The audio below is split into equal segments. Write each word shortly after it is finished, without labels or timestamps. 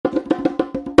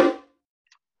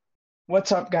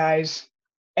What's up, guys?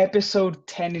 Episode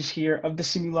 10 is here of the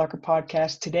Simulacra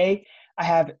podcast. Today, I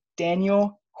have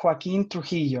Daniel Joaquin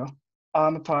Trujillo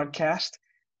on the podcast.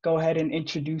 Go ahead and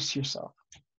introduce yourself.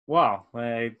 Wow.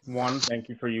 Thank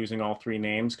you for using all three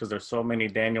names because there's so many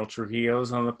Daniel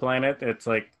Trujillos on the planet. It's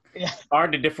like Yeah.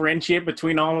 hard to differentiate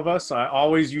between all of us. I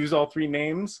always use all three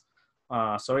names.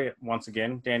 Once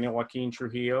again, Daniel Joaquin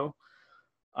Trujillo.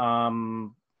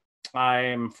 Um,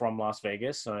 I'm from Las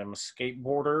Vegas. I'm a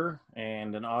skateboarder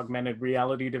and an augmented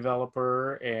reality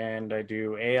developer, and I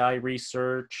do AI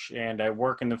research, and I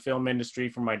work in the film industry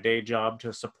for my day job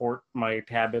to support my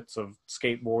habits of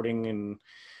skateboarding and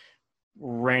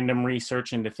random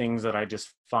research into things that I just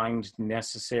find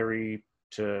necessary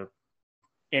to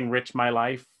enrich my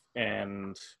life.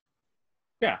 And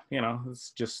yeah,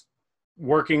 it's just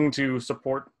working to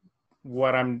support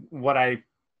the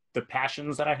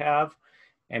passions that I have.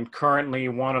 And currently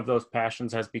one of those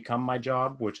passions has become my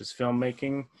job, which is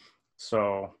filmmaking.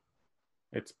 So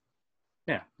it's,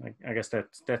 yeah, I guess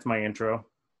that's my intro.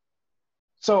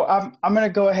 So I'm gonna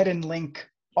go ahead and link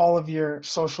all of your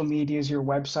social medias, your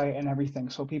website, and everything,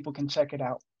 so people can check it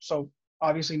out. So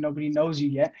obviously nobody knows you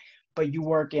yet, but you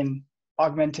work in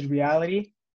augmented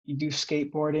reality, you do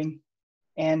skateboarding,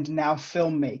 and now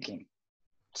filmmaking.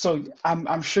 So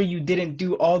I'm sure you didn't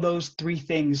do all those three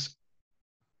things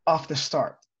off the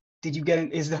start. Did you get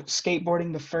in? Is the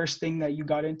skateboarding the first thing that you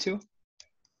got into?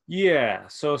 Yeah,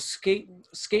 so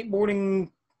skateboarding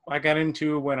I got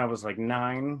into when I was like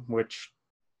 9, which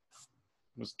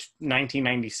was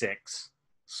 1996.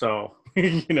 So, I've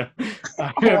A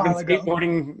been while ago.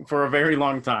 skateboarding for a very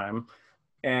long time.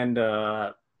 And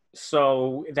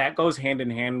so that goes hand in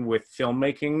hand with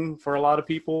filmmaking for a lot of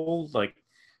people. Like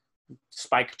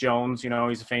Spike Jonze,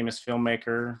 he's a famous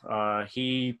filmmaker.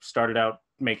 He started out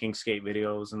making skate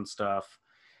videos and stuff.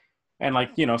 And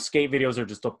skate videos are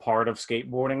just a part of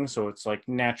skateboarding. So it's like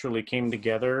naturally came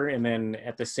together. And then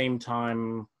at the same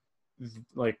time,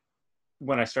 like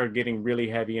when I started getting really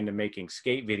heavy into making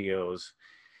skate videos,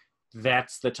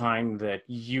 that's the time that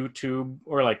YouTube,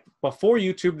 or like before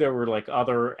YouTube, there were like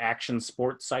other action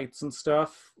sports sites and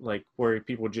stuff, like where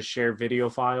people would just share video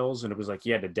files, and it was like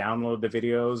you had to download the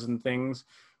videos and things,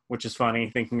 which is funny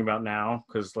thinking about now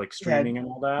because like Yeah, streaming and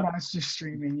all that. now it's just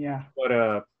streaming. Yeah.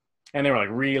 But and they were like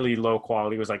really low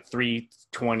quality. It was like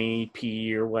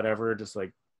 320p or whatever, just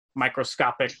like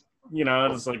microscopic,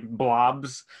 just like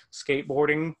blobs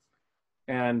skateboarding.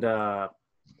 And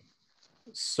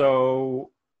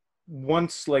so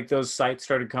once like those sites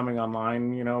started coming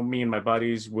online, me and my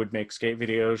buddies would make skate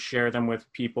videos, share them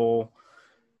with people.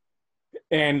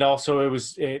 And also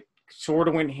it sort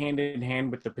of went hand in hand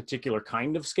with the particular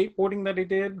kind of skateboarding that I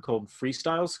did called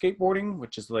freestyle skateboarding,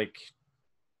 which is like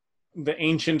the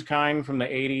ancient kind from the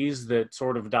 80s that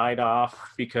sort of died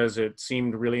off because it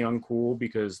seemed really uncool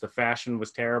because the fashion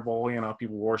was terrible.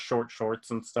 People wore short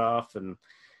shorts and stuff, and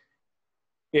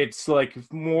it's like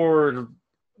more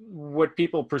what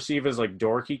people perceive as like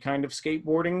dorky kind of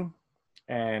skateboarding.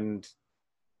 And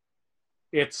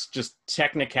it's just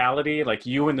technicality, like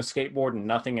you and the skateboard and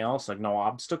nothing else, like no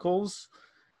obstacles.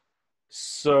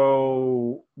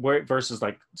 So versus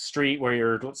like street where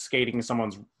you're skating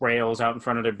someone's rails out in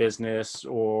front of their business,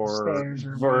 or Stairs or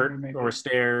whatever, vert or maybe.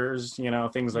 stairs,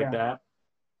 things like Yeah. that.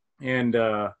 And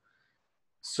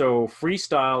so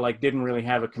freestyle like didn't really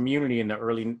have a community in the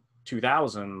early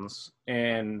 2000s.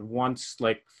 And once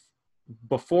like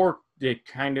before it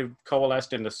kind of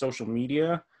coalesced into social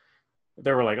media,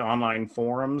 there were like online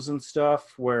forums and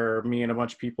stuff where me and a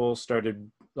bunch of people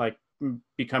started like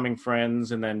becoming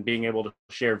friends and then being able to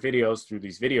share videos through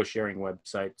these video sharing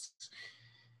websites.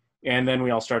 And then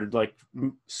we all started like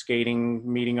skating,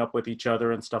 meeting up with each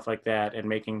other and stuff like that, and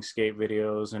making skate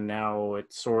videos. And now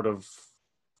it's sort of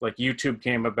like YouTube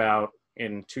came about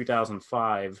in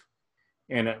 2005,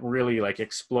 and it really like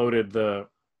exploded the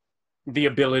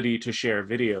ability to share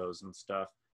videos and stuff.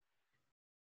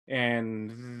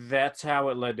 And that's how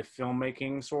it led to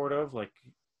filmmaking, sort of like.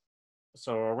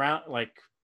 So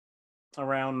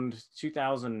around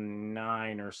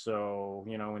 2009 or so,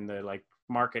 when the like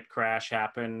market crash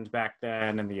happened back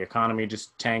then and the economy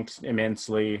just tanked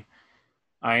immensely,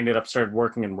 I ended up started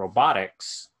working in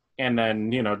robotics. And then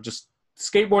just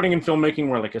skateboarding and filmmaking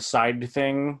were like a side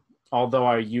thing, although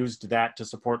I used that to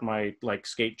support my like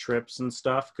skate trips and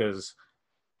stuff, because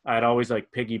I'd always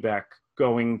like piggyback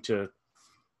going to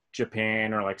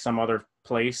Japan or like some other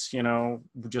place,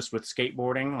 just with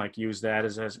skateboarding, like use that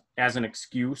as an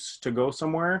excuse to go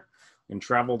somewhere and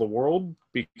travel the world,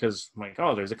 because like,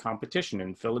 oh, there's a competition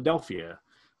in Philadelphia.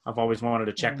 I've always wanted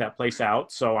to check Yeah. that place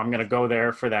out, so I'm going to go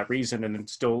there for that reason and then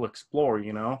still explore.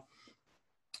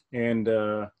 And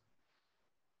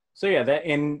so yeah, that,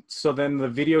 and so then the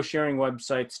video sharing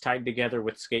websites tied together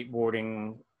with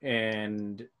skateboarding,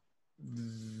 and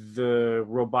the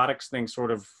robotics thing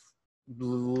sort of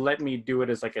let me do it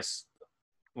as like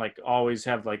like always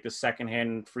have like the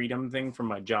secondhand freedom thing from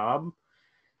my job.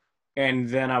 And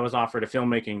then I was offered a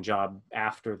filmmaking job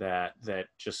after that that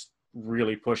just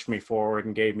really pushed me forward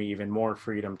and gave me even more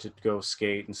freedom to go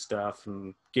skate and stuff,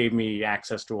 and gave me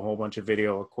access to a whole bunch of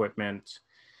video equipment.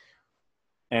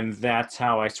 And that's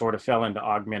how I sort of fell into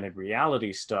augmented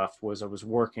reality stuff. Was I was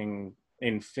working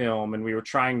in film, and we were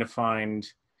trying to find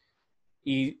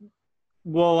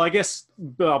well, I guess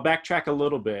I'll backtrack a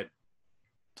little bit.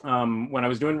 When I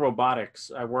was doing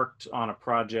robotics, I worked on a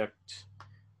project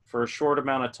for a short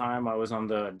amount of time. I was on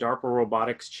the DARPA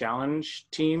Robotics Challenge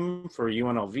team for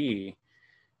UNLV,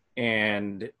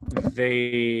 and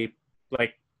they,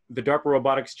 like, the DARPA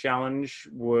Robotics Challenge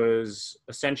was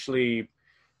essentially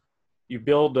you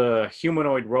build a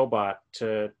humanoid robot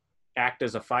to act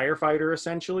as a firefighter,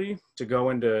 essentially, to go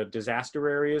into disaster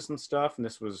areas and stuff. And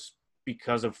this was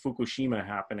because of Fukushima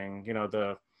happening. You know,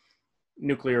 the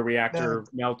nuclear The reactor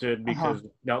melted uh-huh. because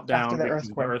After meltdown the because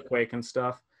of the earthquake. earthquake and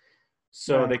stuff.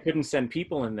 So Right. they couldn't send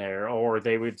people in there, or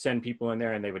they would send people in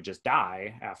there and they would just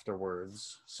die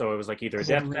afterwards. So it was like either a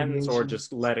Because of the death sentence or radiation.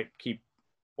 just let it keep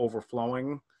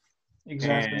overflowing.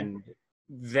 Exactly. And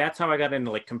that's how I got into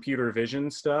like computer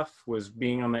vision stuff, was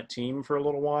being on that team for a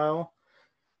little while.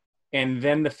 And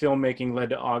then the filmmaking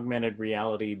led to augmented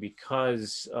reality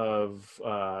because of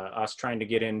us trying to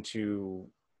get into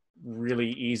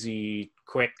really easy,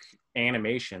 quick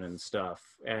animation and stuff.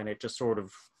 And it just sort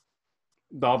of,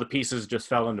 all the pieces just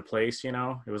fell into place, you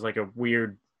know? It was like a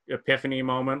weird epiphany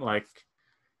moment. Like,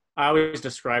 I always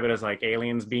describe it as like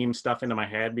aliens beam stuff into my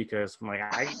head, because I'm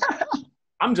like,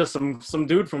 I'm just some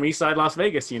dude from East Side Las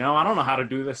Vegas, you know? I don't know how to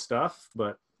do this stuff,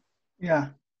 but Yeah.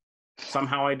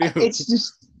 somehow I do. It's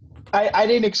just I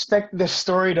didn't expect the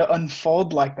story to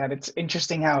unfold like that. It's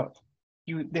interesting how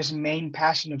you this main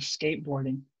passion of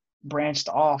skateboarding branched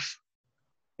off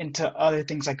into other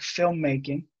things like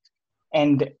filmmaking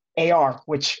and AR,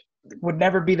 which would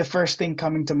never be the first thing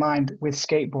coming to mind with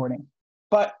skateboarding.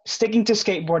 But sticking to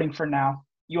skateboarding for now,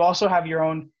 you also have your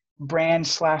own brand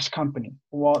slash company,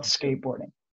 Walt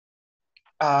Skateboarding.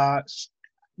 Uh,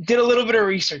 did a little bit of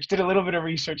research. Did a little bit of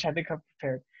research. Had to come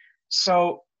prepared.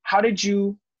 So, how did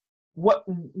you?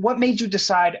 What made you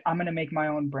decide I'm going to make my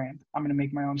own brand? I'm going to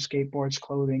make my own skateboards,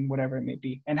 clothing, whatever it may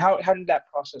be. And how did that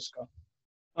process go?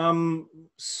 Um,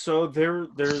 so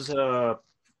there's a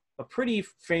pretty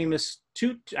famous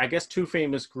I guess two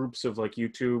famous groups of like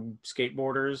YouTube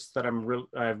skateboarders that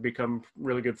I've become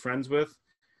really good friends with.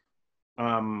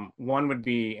 One would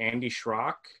be Andy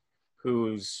Schrock,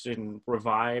 who's in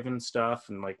Revive and stuff,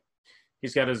 and like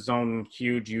he's got his own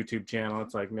huge YouTube channel.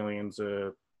 It's like millions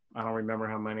of, I don't remember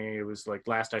how many. It was like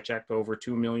last I checked over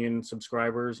 2 million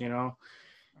subscribers, you know.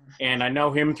 And I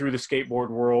know him through the skateboard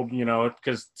world, you know,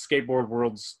 because skateboard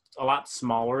world's a lot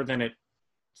smaller than it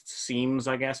seems,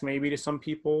 I guess, maybe to some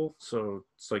people. So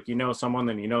it's like, you know someone,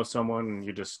 then you know someone, and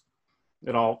you just,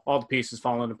 it all the pieces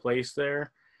fall into place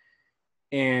there.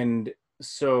 And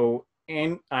so,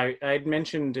 and I'd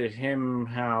mentioned to him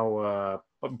how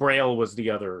Braille was the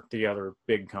other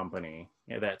big company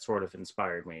that sort of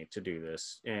inspired me to do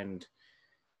this. And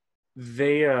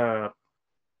they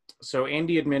so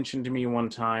Andy had mentioned to me one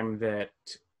time that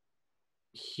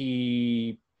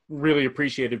he really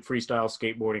appreciated freestyle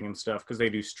skateboarding and stuff, because they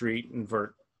do street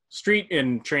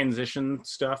and transition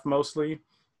stuff mostly.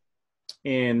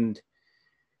 And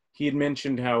he had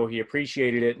mentioned how he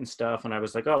appreciated it and stuff, and I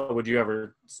was like, oh, would you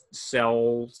ever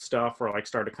sell stuff or like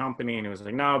start a company? And he was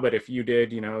like, no, but if you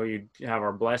did, you know, you'd have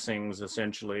our blessings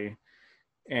essentially.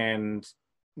 And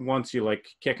once you like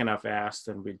kick enough ass,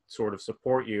 then we'd sort of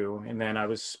support you. And then I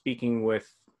was speaking with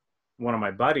one of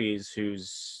my buddies who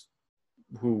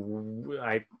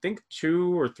I think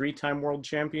 2 or 3 time world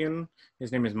champion.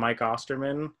 His name is Mike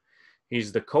Osterman.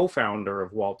 He's the co-founder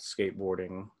of Walt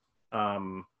Skateboarding.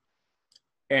 Um,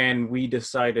 and we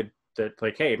decided that,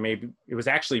 like, hey, maybe it was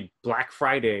actually Black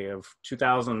Friday of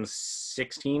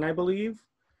 2016, I believe.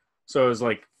 So it was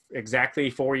like exactly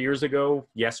 4 years ago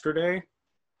yesterday,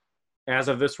 as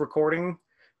of this recording.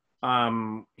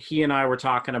 He and I were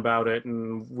talking about it,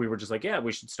 and we were just like, yeah,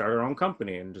 we should start our own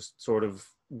company, and just sort of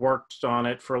worked on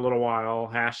it for a little while,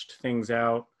 hashed things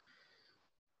out,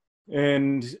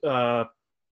 and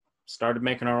started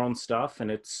making our own stuff.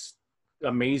 And it's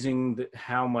amazing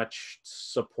how much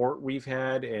support we've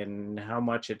had, and how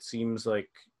much it seems like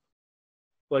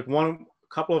one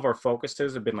couple of our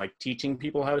focuses have been like teaching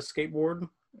people how to skateboard,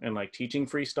 and like teaching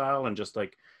freestyle, and just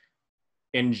like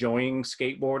enjoying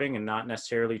skateboarding and not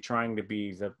necessarily trying to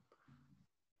be the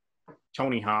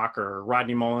Tony Hawk or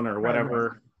Rodney Mullen or Right, right.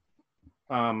 whatever.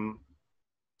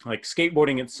 Like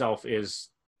skateboarding itself is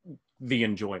the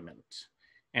enjoyment.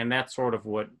 And that's sort of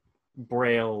what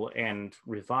Braille and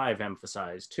Revive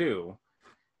emphasize too.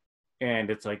 And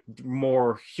it's like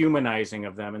more humanizing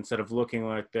of them instead of looking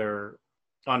like they're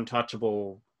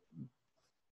untouchable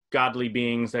godly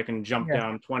beings that can jump Yeah,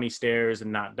 down 20 stairs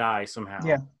and not die somehow.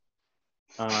 yeah,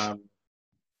 Um,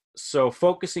 so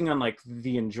focusing on like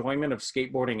the enjoyment of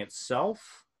skateboarding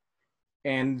itself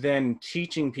and then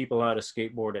teaching people how to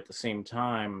skateboard at the same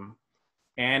time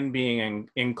and being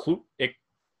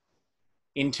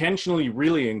intentionally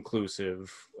really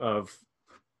inclusive of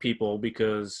people,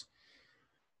 because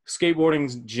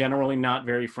skateboarding's generally not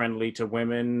very friendly to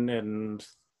women and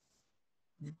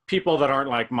people that aren't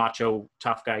like macho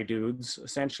tough guy dudes,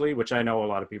 essentially, which I know a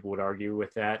lot of people would argue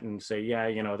with that and say, yeah,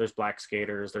 you know, there's black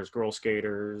skaters, there's girl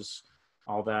skaters,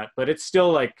 all that, but it's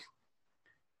still like,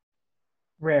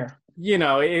 rare. you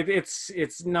know,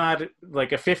 it's not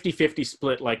like a 50-50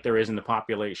 split like there is in the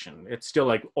population. It's still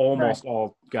like Right. almost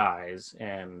all guys,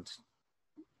 and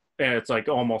it's like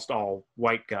almost all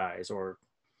white guys, or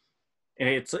and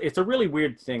it's a really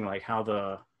weird thing, like how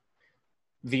the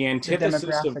The antithesis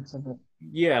of, demographics of it.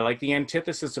 yeah, like the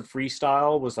antithesis of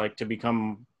freestyle was like to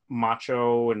become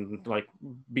macho and like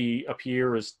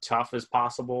appear as tough as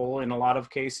possible in a lot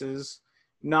of cases,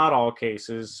 not all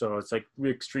cases, so it's like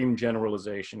extreme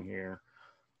generalization here,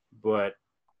 but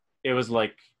it was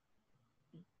like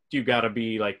you got to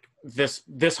be like this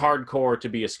hardcore to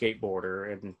be a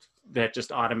skateboarder, and that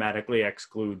just automatically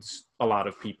excludes a lot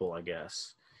of people, I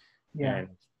guess. Yeah. And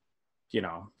you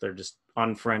know, they're just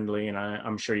unfriendly, and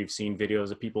I'm sure you've seen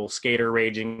videos of people skater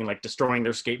raging, like destroying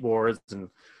their skateboards and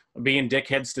being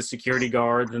dickheads to security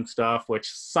guards and stuff,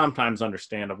 which sometimes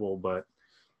understandable, but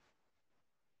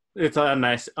it's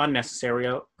unnecessary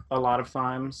a lot of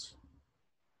times.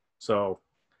 So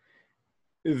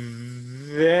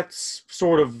that's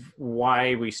sort of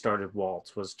why we started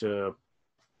Waltz, was to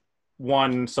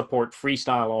one, support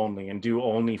freestyle only and do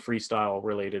only freestyle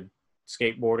related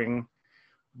skateboarding,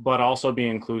 but also be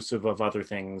inclusive of other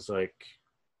things, like,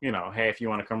 you know, hey, if you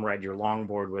want to come ride your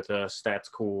longboard with us, that's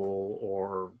cool,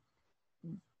 or,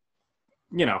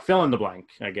 you know, fill in the blank,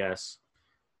 I guess.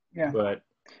 Yeah. But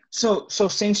So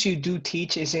since you do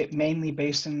teach, is it mainly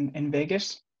based in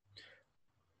Vegas?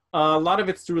 a lot of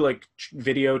it's through like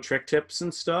video trick tips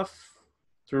and stuff,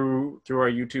 through our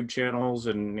YouTube channels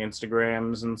and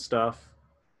Instagrams and stuff.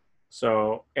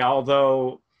 So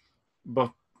although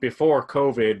before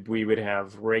COVID, we would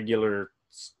have regular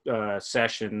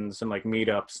sessions and like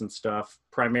meetups and stuff,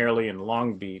 primarily in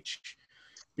Long Beach,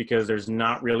 because there's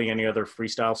not really any other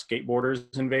freestyle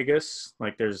skateboarders in Vegas.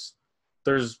 Like there's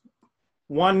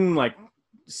one like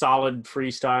solid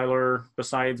freestyler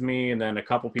besides me, and then a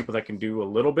couple people that can do a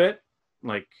little bit,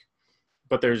 like,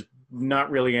 but there's not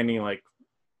really any like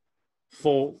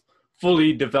fully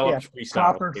Yeah. developed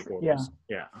freestyle Proper. Yeah. skateboarders.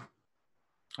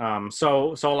 Yeah.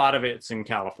 So a lot of it's in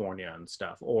California and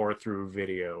stuff, or through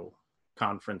video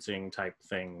conferencing type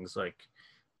things like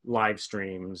live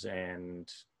streams and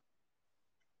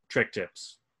trick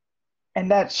tips. And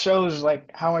that shows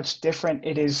like how much different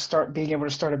it is start being able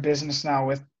to start a business now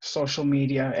with social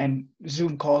media and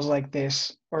Zoom calls like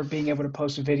this, or being able to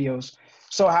post videos.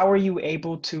 So how are you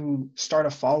able to start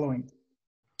a following?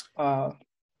 Uh,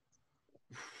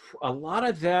 A lot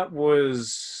of that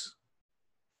was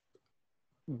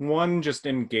one, just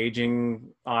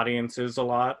engaging audiences a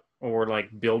lot, or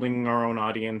like building our own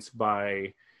audience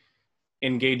by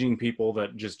engaging people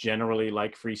that just generally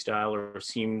like freestyle or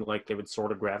seemed like they would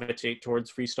sort of gravitate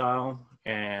towards freestyle.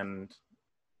 And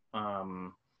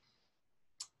um,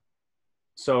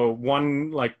 so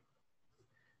one, like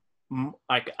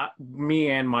me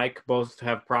and Mike both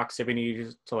have proximity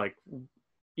to like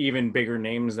even bigger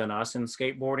names than us in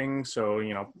skateboarding. So,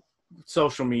 you know,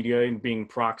 social media and being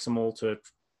proximal to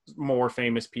more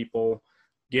famous people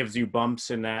gives you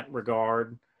bumps in that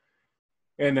regard.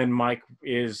 And then Mike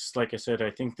is, like I said,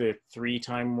 I think the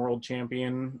 3-time world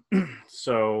champion.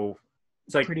 So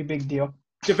it's like pretty big deal.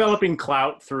 developing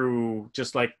clout through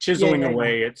just like Yeah, chiseling yeah, yeah.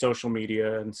 away at social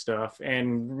media and stuff.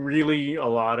 And really a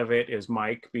lot of it is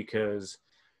Mike, because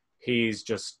he's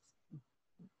just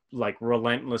like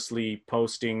relentlessly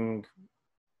posting,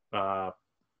 uh,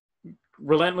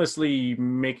 relentlessly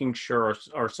making sure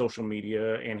our social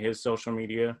media and his social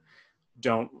media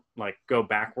don't like go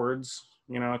backwards,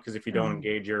 you know, because if you don't Mhm.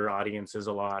 engage your audiences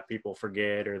a lot, people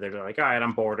forget, or they're like, all right,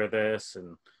 I'm bored of this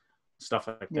and stuff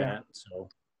like Yeah. that. So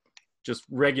just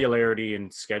regularity and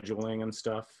scheduling and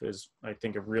stuff is, I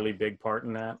think, a really big part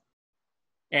in that,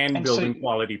 and And so, building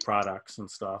quality products and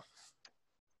stuff.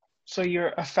 so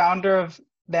you're a founder of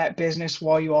that business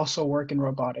while you also work in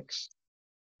robotics.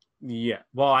 Yeah.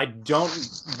 Well, I don't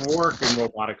work in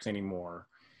robotics anymore.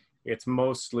 It's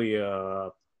mostly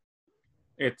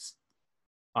it's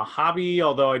a hobby,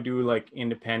 although I do like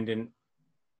independent,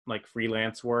 like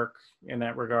freelance work in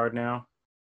that regard now.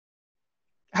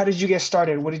 How did you get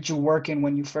started? What did you work in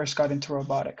when you first got into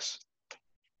robotics?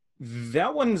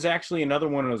 That one's actually another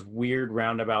one of those weird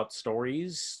roundabout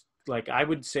stories. Like I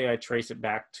would say I trace it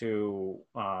back to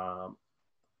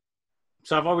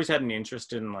so I've always had an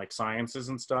interest in like sciences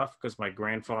and stuff because my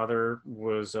grandfather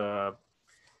was an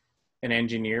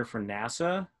engineer for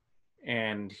NASA,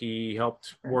 and he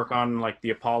helped work on like the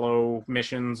Apollo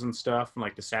missions and stuff, and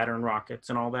like the Saturn rockets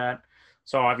and all that.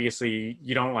 So obviously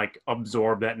you don't like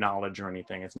absorb that knowledge or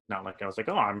anything. It's not like I was like,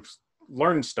 oh, I'm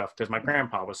learning stuff because my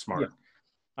grandpa was Yeah.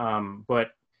 smart. But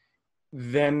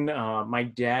then my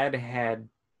dad had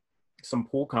some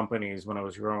pool companies when I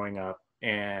was growing up,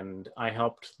 and I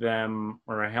helped him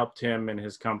and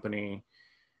his company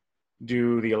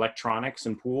do the electronics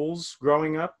and pools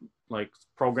growing up, like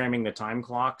programming the time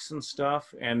clocks and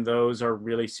stuff. And those are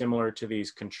really similar to these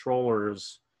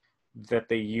controllers that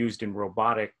they used in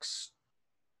robotics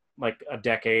like a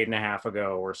decade and a half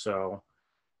ago or so.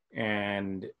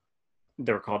 And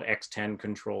they're called X10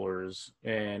 controllers.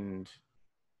 And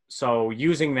so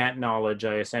using that knowledge,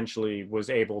 I essentially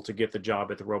was able to get the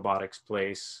job at the robotics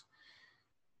place,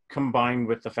 combined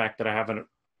with the fact that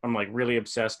I'm like really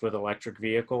obsessed with electric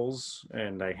vehicles,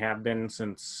 and I have been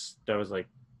since I was like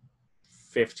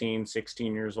 15,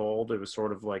 16 years old. It was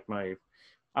sort of like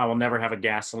I will never have a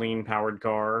gasoline powered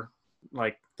car.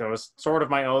 Like that was sort of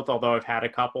my oath, although I've had a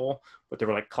couple, but they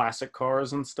were like classic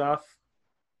cars and stuff.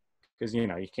 Because,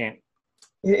 you can't.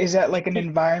 Is that like an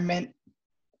environment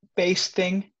based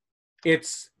thing?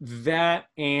 It's that,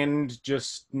 and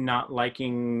just not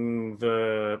liking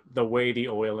the way the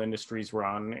oil industries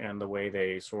run and the way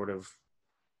they sort of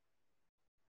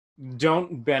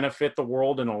don't benefit the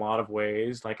world in a lot of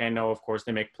ways. Like I know, of course,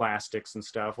 they make plastics and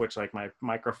stuff, which like my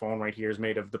microphone right here is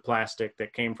made of the plastic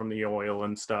that came from the oil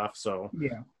and stuff. So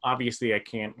Yeah. obviously I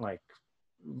can't like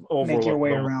Make your overlook way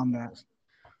those. around that.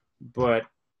 But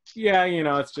yeah,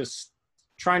 it's just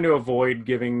trying to avoid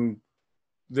giving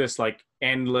this like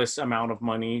endless amount of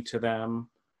money to them,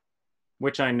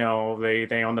 which I know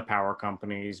they own the power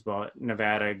companies, but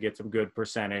Nevada gets a good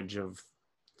percentage of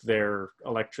their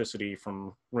electricity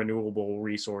from renewable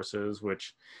resources,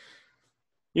 which,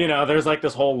 there's like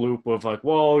this whole loop of like,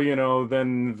 well,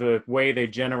 then the way they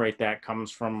generate that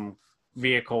comes from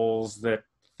vehicles that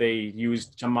they use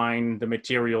to mine the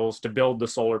materials to build the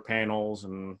solar panels.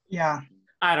 And Yeah.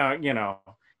 I don't,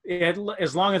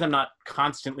 as long as I'm not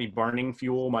constantly burning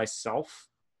fuel myself,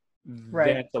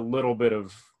 Right. that's it's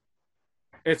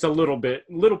a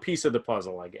little piece of the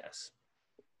puzzle, I guess.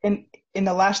 In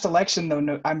the last election, though,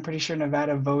 no, I'm pretty sure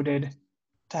Nevada voted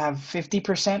to have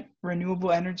 50%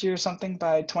 renewable energy or something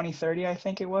by 2030, I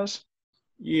think it was.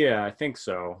 Yeah, I think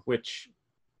so, which,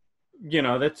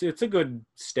 it's a good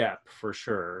step for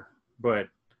sure. But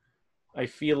I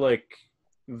feel like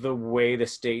the way the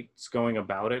state's going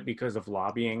about it, because of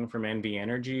lobbying from NV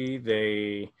Energy,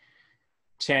 they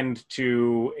tend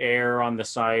to err on the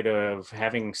side of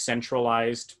having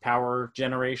centralized power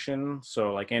generation.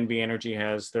 So like NV Energy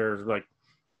has their like,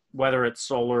 whether it's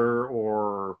solar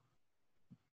or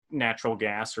natural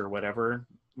gas or whatever,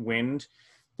 wind,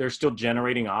 they're still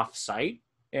generating off site,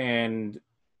 and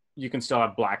you can still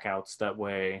have blackouts that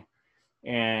way.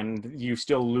 And you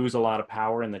still lose a lot of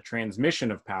power in the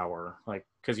transmission of power, like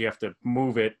because you have to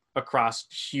move it across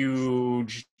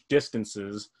huge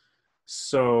distances.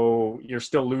 So you're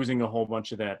still losing a whole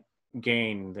bunch of that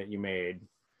gain that you made.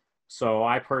 So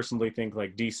I personally think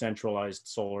like decentralized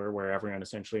solar, where everyone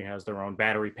essentially has their own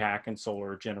battery pack and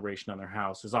solar generation on their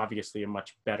house, is obviously a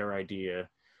much better idea.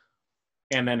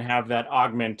 And then have that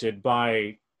augmented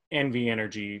by NV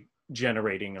Energy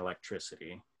generating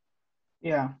electricity.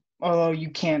 Yeah. Although you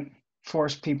can't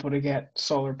force people to get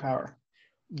solar power.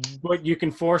 But you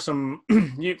can force them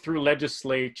through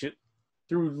legislative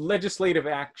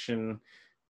action,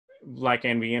 like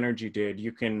NV Energy did.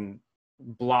 You can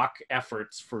block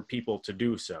efforts for people to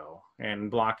do so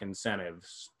and block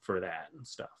incentives for that and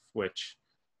stuff, which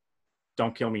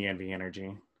don't kill me, NV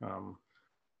Energy.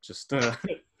 Just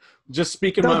just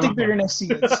speaking my Don't think they're mind. gonna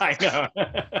see us. I know.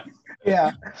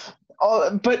 Yeah.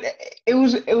 But it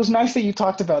was nice that you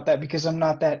talked about that, because I'm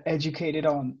not that educated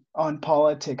on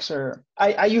politics, or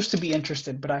I used to be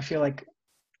interested, but I feel like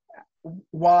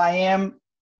while I am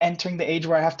entering the age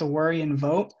where I have to worry and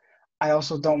vote, I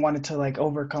also don't want it to like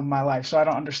overcome my life. So I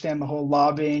don't understand the whole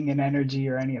lobbying and energy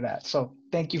or any of that. So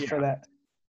thank you for Yeah, that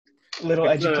little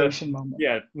it's education moment.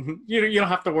 yeah. You don't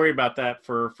have to worry about that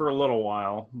for a little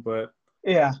while, but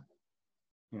Yeah.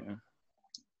 yeah.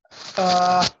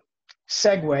 Uh,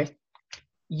 segue.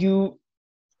 You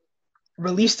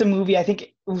released a movie, I think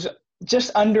it was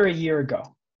just under a year ago,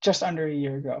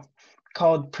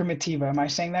 called Primitiva. Am I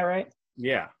saying that right?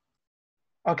 Yeah,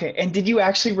 Okay. And did you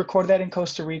actually record that in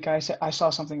Costa Rica? I saw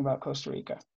something about Costa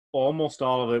Rica. almost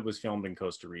all of it was filmed in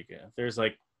Costa Rica. There's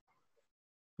like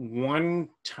one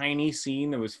tiny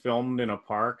scene that was filmed in a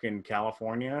park in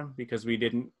California because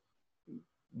we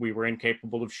were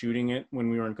incapable of shooting it when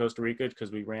we were in Costa Rica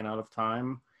because we ran out of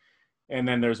time. And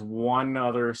then there's one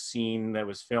other scene that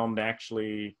was filmed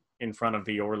actually in front of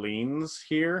the Orleans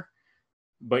here,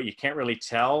 but you can't really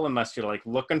tell unless you're like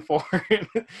looking for it.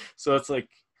 So it's like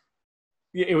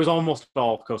it was almost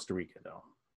all Costa Rica though.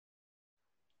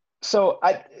 So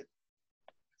I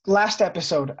last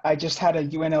episode, I just had a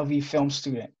UNLV film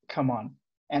student come on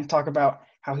and talk about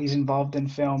how he's involved in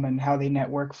film and how they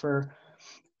network for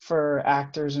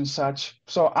actors and such.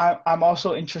 So I'm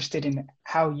also interested in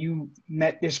how you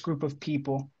met this group of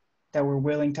people that were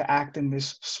willing to act in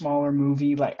this smaller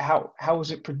movie. Like how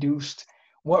was it produced?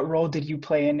 What role did you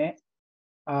play in it?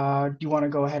 Do you want to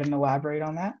go ahead and elaborate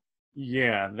on that?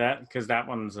 Yeah, that because that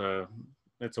one's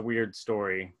it's a weird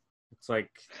story. It's like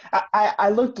I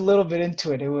looked a little bit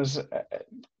into it. It was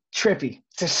trippy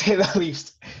to say the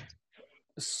least.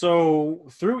 so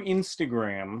through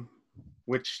Instagram,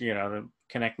 which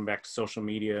connecting back to social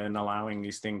media and allowing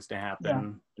these things to Yeah.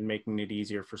 happen and making it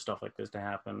easier for stuff like this to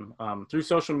happen. Through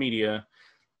social media,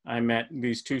 I met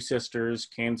these two sisters,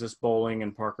 Kansas Bowling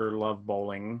and Parker Love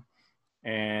Bowling,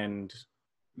 and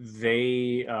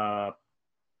they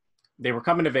they were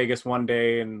coming to Vegas one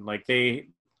day, and like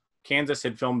Kansas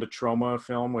had filmed a Trauma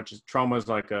film, which is Trauma is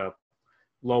like a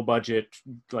low budget,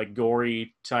 like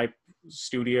gory type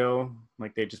studio.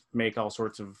 Like they just make all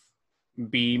sorts of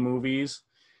B movies,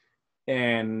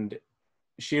 and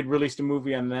she had released a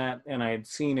movie on that, and I had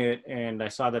seen it, and I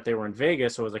saw that they were in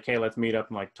Vegas, so I was like, hey, let's meet up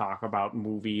and like talk about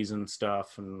movies and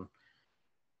stuff, and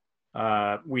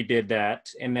we did that.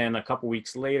 And then a couple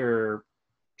weeks later,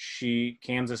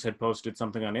 Kansas had posted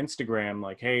something on Instagram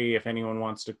like, hey, if anyone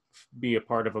wants to be a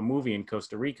part of a movie in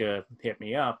Costa Rica, hit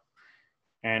me up.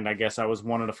 And I guess I was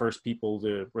one of the first people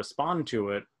to respond to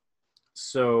it.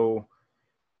 So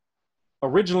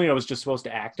originally I was just supposed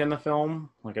to act in the film,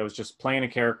 like I was just playing a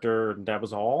character, and that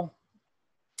was all.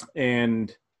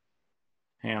 And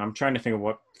I'm trying to think of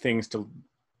what things to,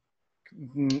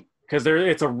 because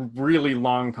it's a really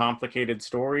long complicated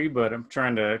story, but I'm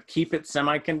trying to keep it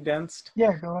semi condensed.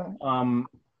 Yeah, go ahead.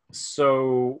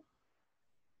 So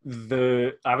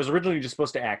I was originally just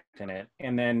supposed to act in it,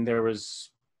 and then there was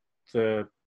the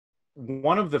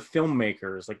one of the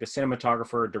filmmakers, like the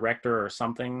cinematographer or director or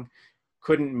something,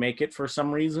 couldn't make it for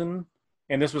some reason.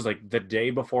 And this was like the day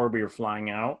before we were flying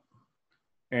out.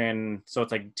 And so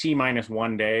it's like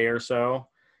T-1 day or so.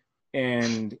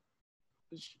 And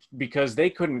because they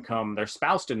couldn't come, their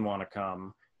spouse didn't want to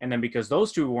come. And then because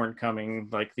those two weren't coming,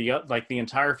 like the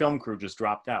entire film crew just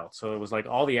dropped out. So it was like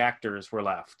all the actors were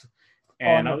left. On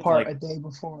And I your was part like, a day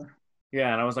before.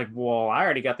 yeah, and I was like, well, I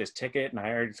already got this ticket and I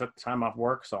already took the time off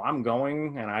work, so I'm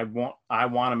going, and I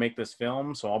want to make this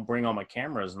film, so I'll bring all my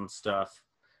cameras and stuff.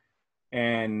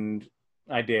 And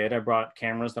I did. I brought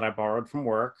cameras that I borrowed from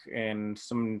work and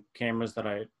some cameras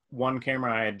one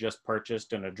camera I had just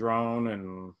purchased and a drone,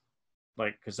 and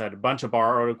like because I had a bunch of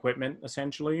borrowed equipment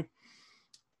essentially.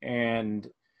 And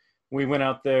we went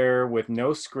out there with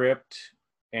no script,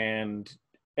 and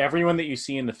everyone that you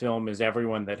see in the film is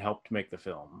everyone that helped make the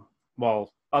film.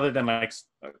 Well, other than like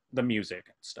the music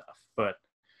and stuff, but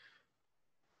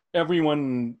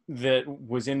everyone that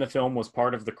was in the film was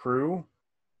part of the crew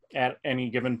at any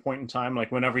given point in time.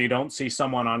 Like whenever you don't see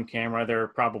someone on camera, they're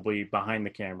probably behind the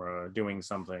camera doing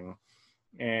something.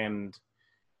 And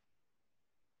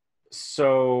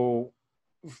so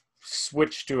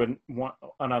switch to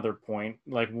another point,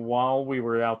 like while we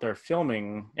were out there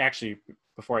filming, actually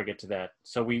before I get to that,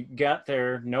 so we got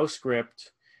there, no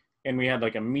script, and we had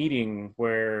like a meeting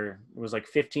where it was like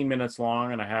 15 minutes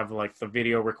long, and I have like the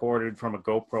video recorded from a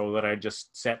GoPro that I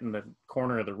just set in the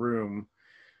corner of the room,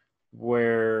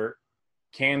 where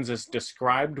Kansas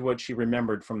described what she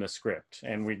remembered from the script,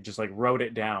 and we just like wrote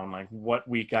it down, like what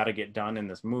we got to get done in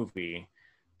this movie.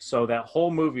 So that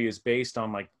whole movie is based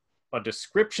on like a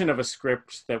description of a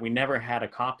script that we never had a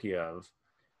copy of,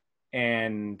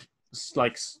 and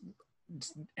like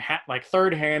like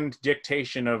third hand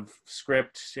dictation of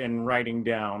script and writing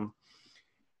down.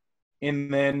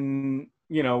 And then,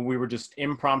 you know, we were just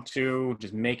impromptu,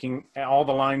 just making all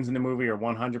the lines in the movie are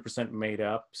 100% made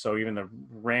up. So even the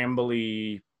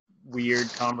rambly,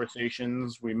 weird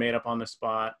conversations we made up on the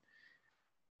spot.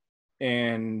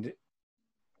 And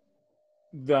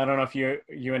I don't know if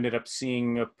you ended up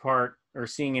seeing a part or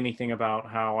seeing anything about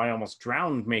how I almost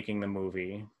drowned making the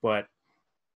movie, but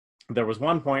there was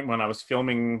one point when I was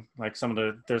filming like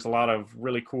there's a lot of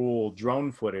really cool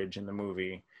drone footage in the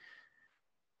movie.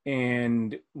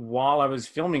 And while I was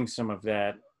filming some of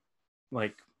that,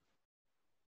 like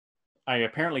I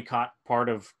apparently caught part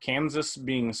of Kansas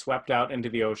being swept out into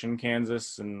the ocean,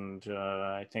 Kansas and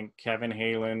I think Kevin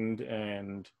Hayland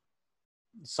and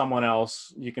someone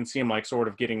else. You can see him like sort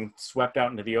of getting swept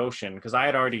out into the ocean because I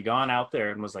had already gone out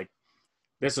there and was like,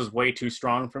 this is way too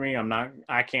strong for me.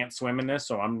 I can't swim in this,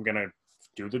 so I'm going to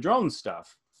do the drone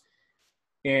stuff.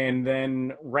 And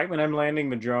then right when I'm landing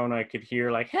the drone, I could hear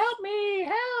like, help me,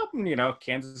 help. And, you know,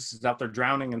 Kansas is out there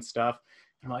drowning and stuff.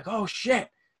 And I'm like, oh shit.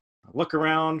 I look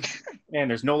around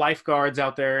and there's no lifeguards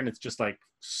out there. And it's just like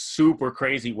super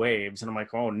crazy waves. And I'm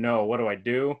like, oh no, what do I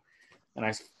do? And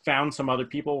I found some other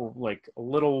people like a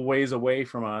little ways away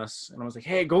from us. And I was like,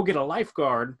 hey, go get a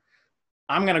lifeguard.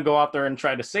 I'm going to go out there and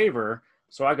try to save her.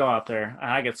 So I go out there and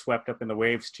I get swept up in the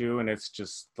waves too. And it's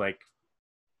just like,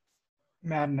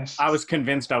 madness. I was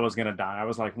convinced I was going to die. I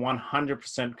was like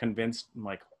 100% convinced. I'm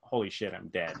like, holy shit, I'm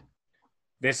dead.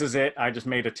 This is it. I just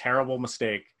made a terrible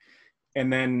mistake.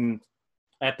 And then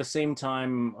at the same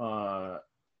time,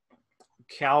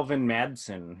 Calvin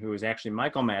Madsen, who is actually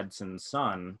Michael Madsen's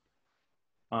son,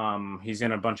 he's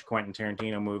in a bunch of Quentin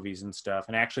Tarantino movies and stuff.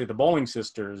 And actually the Bowling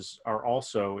Sisters are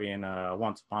also in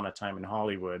Once Upon a Time in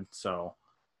Hollywood. So,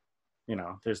 you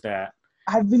know, there's that.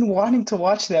 I've been wanting to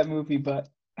watch that movie, but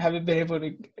haven't been able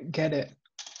to get it.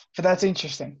 But that's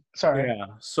interesting. Sorry. Yeah.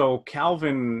 So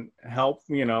Calvin helped,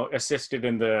 you know, assisted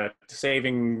in the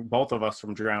saving both of us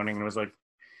from drowning. It was like,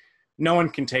 no one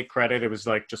can take credit. It was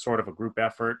like just sort of a group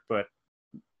effort, but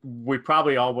we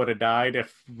probably all would have died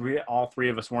if all three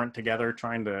of us weren't together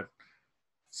trying to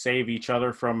save each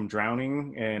other from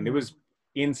drowning. And it was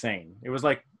insane. It was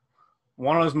like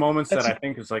one of those moments that I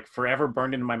think is like forever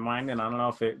burned into my mind. And I don't know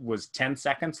if it was 10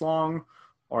 seconds long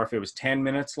or if it was 10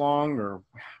 minutes long or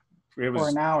it was or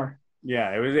an hour.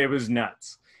 Yeah, it was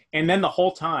nuts. And then the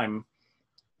whole time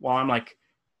while I'm like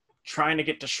trying to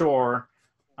get to shore,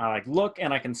 I like look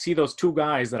and I can see those two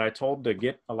guys that I told to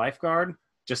get a lifeguard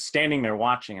just standing there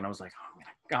watching. And I was like,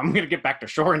 oh, I'm gonna get back to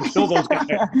shore and kill those guys.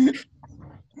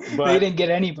 But they didn't get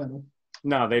anybody.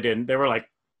 No, they didn't. They were like,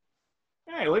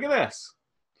 hey, look at this.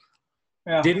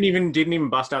 Yeah. Didn't even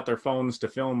bust out their phones to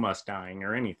film us dying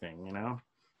or anything, you know?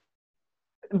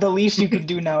 The least you could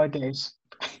do nowadays.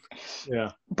 Yeah.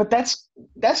 But that's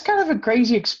kind of a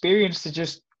crazy experience to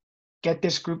just get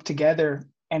this group together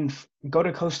and go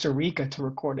to Costa Rica to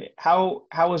record it. How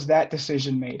was that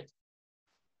decision made?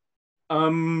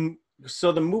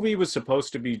 So the movie was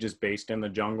supposed to be just based in the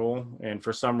jungle, and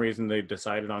for some reason they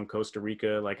decided on Costa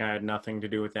Rica. Like I had nothing to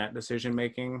do with that decision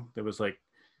making. It was like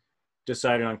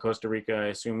decided on Costa Rica, I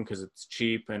assume, because it's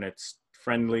cheap and it's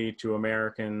friendly to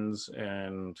Americans,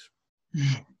 and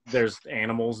there's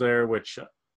animals there, which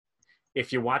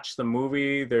if you watch the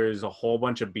movie, there's a whole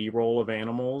bunch of B-roll of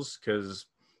animals, because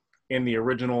in the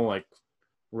original like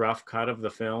rough cut of the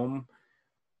film,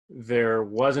 there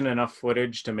wasn't enough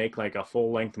footage to make like a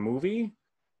full-length movie.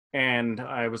 And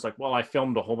I was like, well, I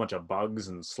filmed a whole bunch of bugs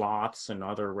and sloths and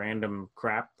other random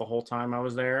crap the whole time I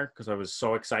was there, because I was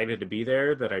so excited to be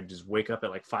there that I'd just wake up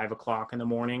at like 5 o'clock in the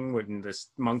morning when this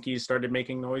monkeys started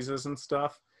making noises and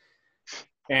stuff,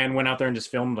 and went out there and just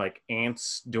filmed like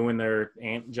ants doing their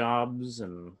ant jobs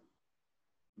and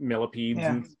millipedes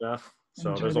and stuff.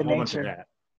 So Enjoy there's a whole bunch of that.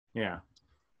 Yeah.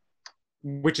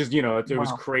 Which is, you know, it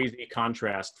was crazy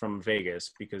contrast from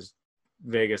Vegas, because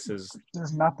Vegas is...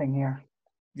 There's nothing here.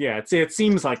 Yeah, it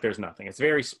seems like there's nothing. It's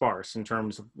very sparse in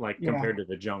terms of like compared to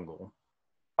the jungle.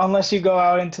 Unless you go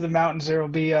out into the mountains, there will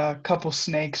be a couple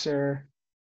snakes or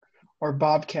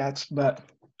bobcats, but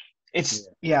it's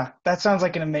that sounds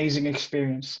like an amazing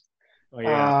experience. Oh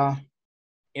yeah.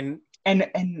 And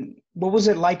what was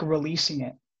it like releasing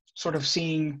it? Sort of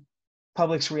seeing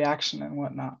public's reaction and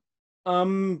whatnot.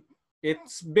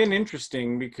 It's been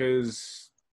interesting because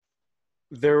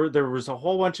there was a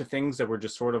whole bunch of things that were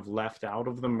just sort of left out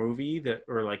of the movie that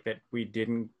we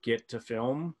didn't get to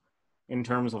film in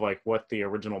terms of like what the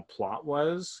original plot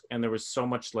was, and there was so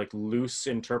much like loose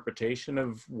interpretation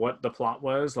of what the plot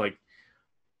was. Like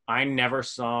I never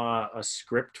saw a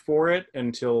script for it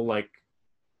until like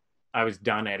I was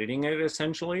done editing it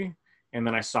essentially. And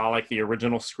then I saw like the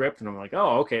original script and I'm like,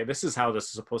 oh, okay, this is how this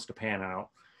is supposed to pan out.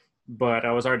 But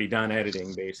I was already done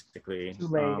editing basically. Too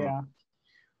late, yeah.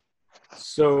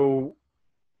 So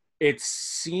it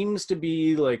seems to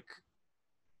be like,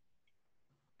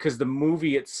 because the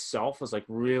movie itself was like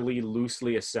really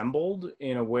loosely assembled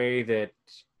in a way that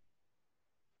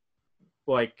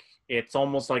like it's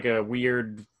almost like a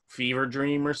weird fever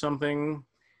dream or something,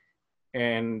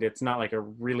 and it's not like a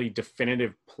really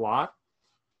definitive plot,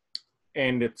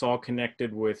 and it's all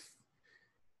connected with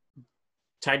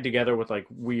tied together with like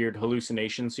weird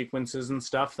hallucination sequences and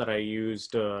stuff that I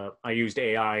used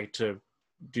AI to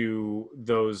do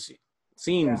those Yeah.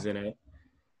 scenes in it.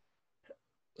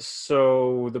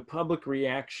 So the public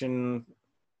reaction,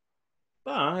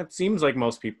 it seems like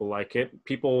most people like it.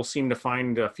 People seem to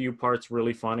find a few parts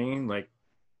really funny. Like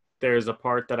there's a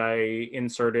part that I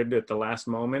inserted at the last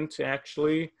moment,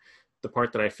 actually, the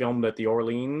part that I filmed at the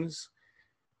Orleans,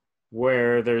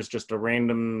 where there's just a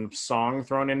random song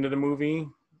thrown into the movie.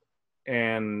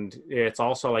 And it's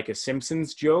also like a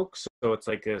Simpsons joke. So it's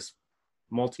like this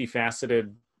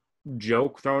multifaceted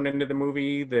joke thrown into the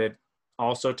movie that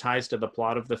also ties to the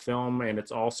plot of the film. And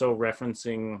it's also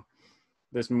referencing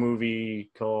this movie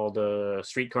called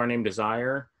Streetcar Named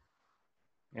Desire.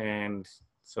 And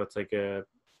so it's like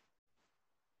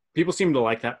people seem to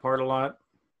like that part a lot,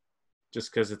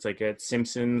 just because it's like a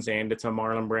Simpsons and it's a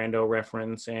Marlon Brando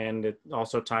reference, and it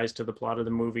also ties to the plot of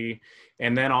the movie.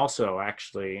 And then also,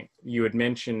 actually, you had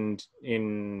mentioned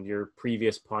in your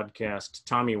previous podcast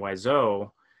Tommy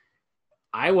Wiseau.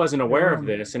 I wasn't The aware of Room.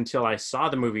 this until I saw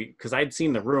the movie, because I'd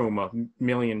seen The Room a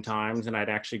million times, and I'd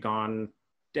actually gone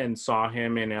and saw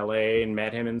him in LA and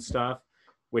met him and stuff,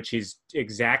 which he's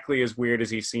exactly as weird as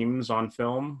he seems on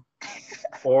film,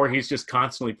 or he's just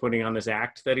constantly putting on this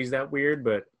act that he's that weird.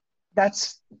 But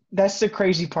That's that's the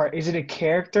crazy part. Is it a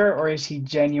character or is he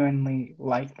genuinely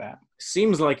like that?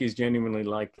 seems like he's genuinely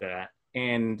like that.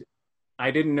 And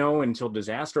I didn't know until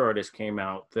Disaster Artist came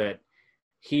out that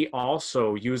he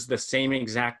also used the same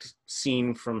exact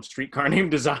scene from Streetcar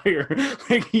Named Desire.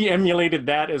 Like he emulated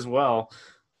that as well.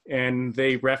 And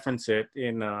they reference it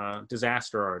in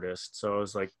Disaster Artist. So I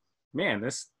was like, man,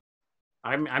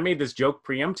 I made this joke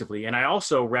preemptively. And I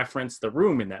also referenced The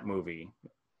Room in that movie.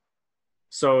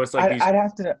 So it's like I'd, these, I'd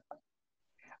have to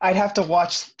I'd have to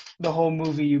watch the whole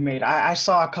movie you made. I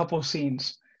saw a couple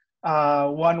scenes.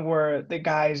 One where the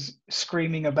guy's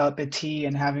screaming about the tea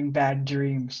and having bad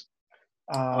dreams.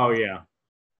 oh Uh, yeah.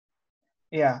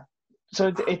 yeah.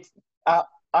 So it's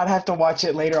I'd have to watch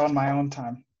it later on my own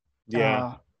time. Yeah.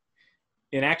 Uh,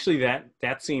 And actually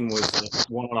that scene was like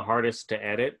one of the hardest to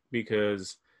edit,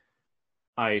 because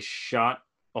I shot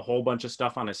a whole bunch of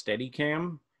stuff on a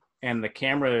Steadicam, and the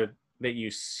camera that you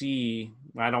see,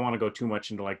 I don't want to go too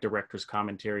much into like director's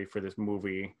commentary for this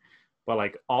movie, but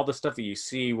like all the stuff that you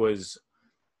see was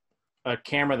a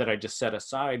camera that I just set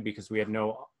aside because we had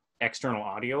no external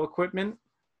audio equipment.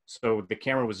 So the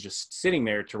camera was just sitting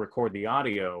there to record the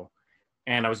audio,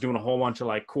 and I was doing a whole bunch of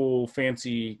like cool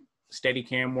fancy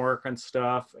Steadicam work and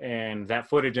stuff, and that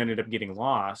footage ended up getting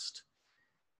lost.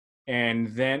 And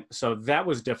then so that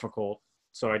was difficult.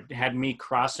 So it had me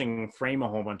crossing frame a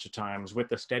whole bunch of times with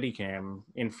the Steadicam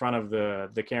in front of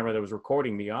the camera that was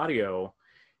recording the audio.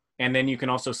 And then you can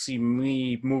also see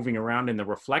me moving around in the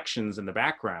reflections in the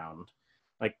background,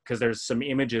 like because there's some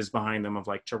images behind them of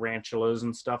like tarantulas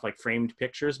and stuff, like framed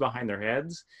pictures behind their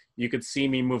heads. You could see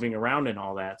me moving around and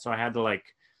all that. So I had to like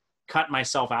cut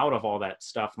myself out of all that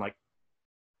stuff. Like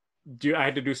I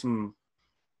had to do some,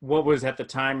 what was at the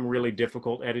time really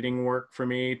difficult editing work for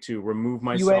me to remove you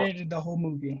myself. edited the whole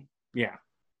movie, Yeah.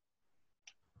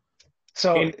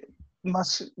 so And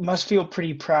must feel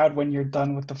pretty proud when you're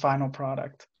done with the final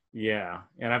product. yeah,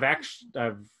 and I've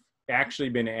actually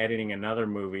been editing another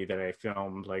movie that I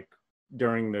filmed like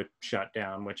during the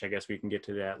shutdown, which I guess we can get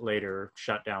to that later,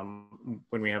 shutdown,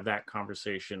 when we have that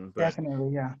conversation. But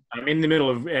Definitely, yeah. I'm in the middle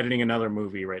of editing another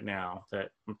movie right now that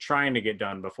I'm trying to get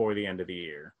done before the end of the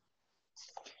year.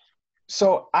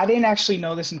 So I didn't actually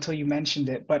know this until you mentioned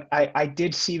it, but I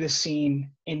did see the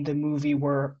scene in the movie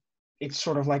where it's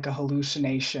sort of like a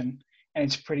hallucination and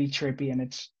it's pretty trippy and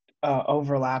it's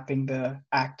overlapping the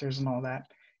actors and all that.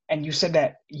 And you said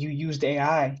that you used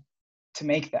AI to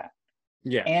make that.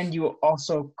 Yes. And you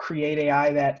also create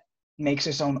AI that makes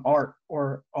its own art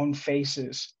or own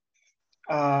faces.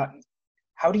 Uh,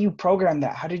 how do you program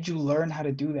that? How did you learn how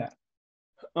to do that?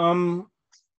 Um,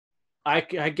 I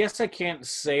guess I can't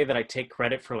say that I take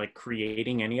credit for like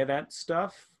creating any of that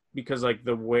stuff, because like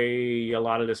the way a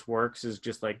lot of this works is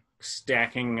just like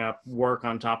stacking up work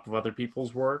on top of other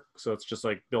people's work. So it's just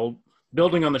like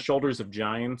building on the shoulders of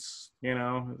giants,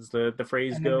 as the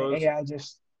phrase And then the goes. AI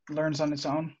just learns on its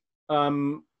own.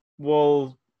 Um,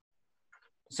 well,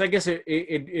 so I guess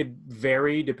it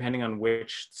vary depending on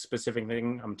which specific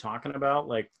thing I'm talking about,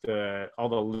 like all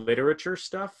the literature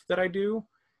stuff that I do.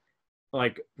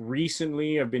 Like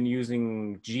recently I've been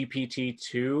using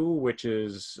GPT-2, which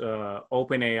is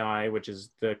OpenAI, which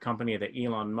is the company that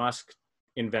Elon Musk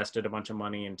invested a bunch of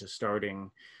money into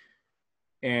starting.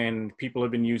 And people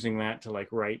have been using that to like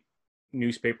write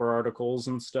newspaper articles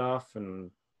and stuff and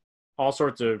all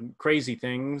sorts of crazy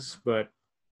things. But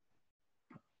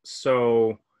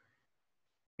so,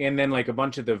 and then like a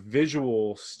bunch of the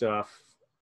visual stuff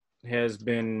has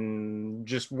been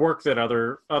just work that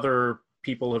other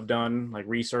people have done, like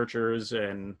researchers.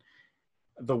 And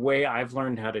the way I've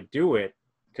learned how to do it,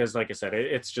 because like I said,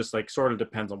 it's just like sort of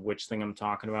depends on which thing I'm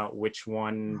talking about, which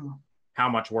one, Mhm. how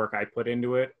much work I put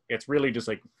into it. It's really just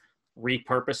like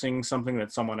repurposing something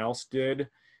that someone else did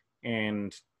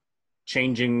and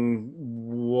changing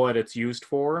what it's used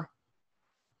for.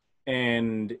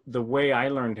 And the way I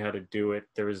learned how to do it,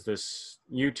 there was this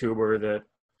YouTuber that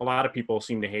a lot of people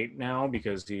seem to hate now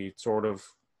because he sort of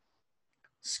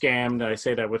scammed. I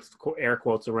say that with air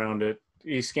quotes around it.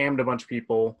 He scammed a bunch of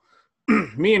people,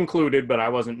 me included, but I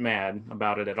wasn't mad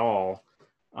about it at all.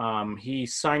 He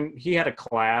had a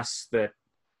class that,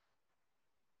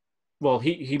 well,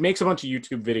 he makes a bunch of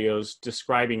YouTube videos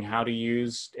describing how to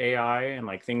use AI and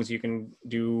like things you can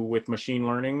do with machine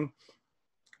learning.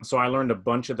 So I learned a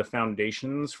bunch of the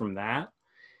foundations from that.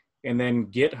 And then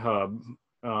GitHub,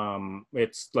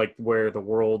 it's like where the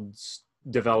world's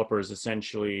developers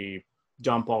essentially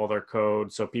dump all their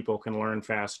code so people can learn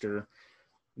faster.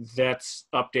 That's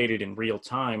updated in real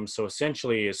time. So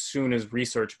essentially, as soon as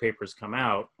research papers come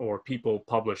out or people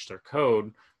publish their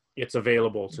code, it's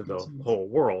available You to can the see. whole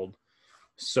world.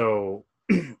 So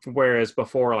whereas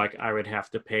before, like I would have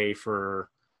to pay for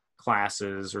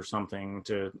classes or something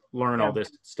to learn all Yeah.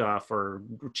 this stuff or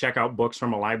check out books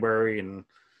from a library and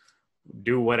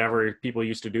do whatever people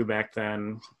used to do back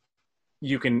then,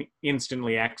 you can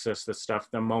instantly access this stuff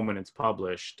the moment it's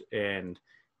published. And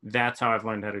that's how I've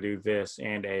learned how to do this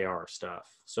and AR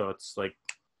stuff. So it's like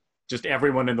just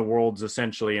everyone in the world's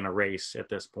essentially in a race at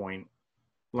this point,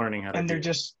 learning how to And they're do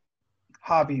it. just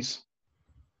hobbies.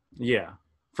 Yeah.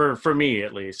 For me,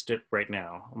 at least right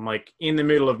now, I'm like in the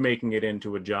middle of making it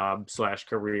into a job slash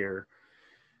career,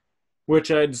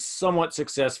 which I'd somewhat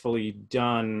successfully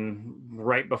done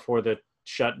right before the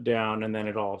shutdown. And then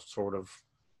it all sort of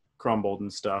crumbled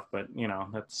and stuff, but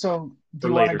that's So do for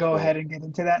you want to later go story. ahead and get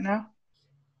into that now?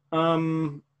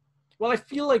 Um, well, I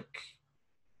feel like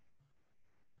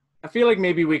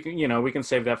maybe we can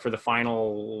save that for the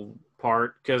final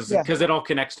part because Yeah. it all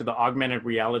connects to the augmented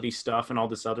reality stuff and all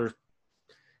these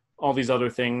other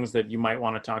things that you might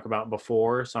want to talk about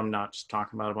before. So I'm not just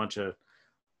talking about a bunch of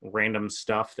random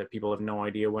stuff that people have no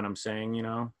idea what I'm saying.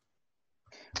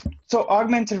 So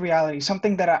augmented reality,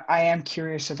 something that I am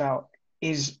curious about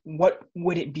is what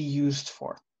would it be used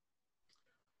for?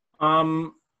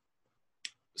 Um,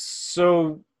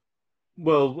 so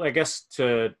well, I guess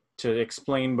to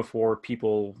explain before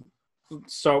people,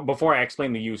 so before I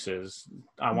explain the uses,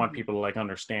 I want Mhm. people to like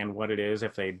understand what it is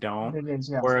if they What don't. it is,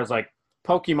 yeah. Whereas like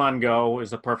Pokemon Go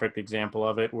is a perfect example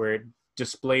of it, where it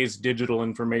displays digital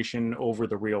information over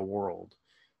the real world.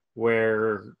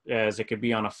 Whereas it could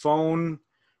be on a phone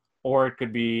or it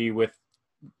could be with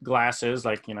glasses,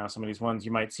 like some of these ones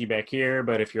you might see back here,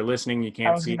 but if you're listening, you I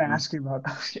can't was see going to them. ask you about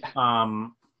those. Yeah.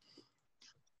 Um,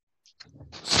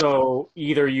 So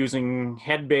either using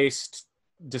head-based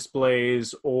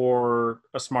displays or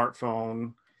a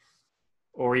smartphone,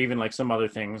 or even like some other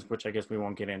things, which I guess we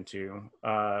won't get into,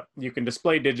 you can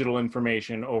display digital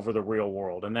information over the real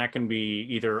world. And that can be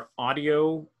either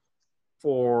audio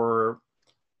or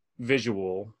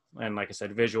visual. And like I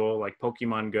said, visual, like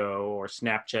Pokemon Go or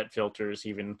Snapchat filters,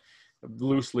 even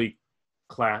loosely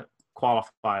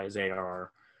qualify as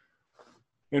AR.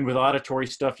 And with auditory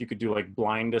stuff, you could do like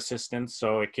blind assistance.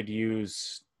 So it could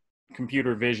use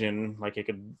computer vision. Like you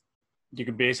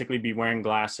could basically be wearing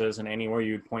glasses, and anywhere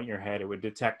you'd point your head, it would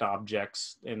detect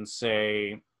objects and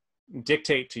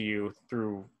dictate to you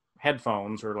through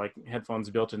headphones, or like headphones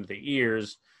built into the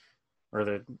ears or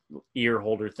the ear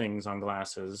holder things on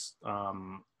glasses.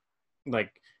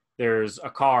 Like there's a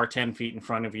car 10 feet in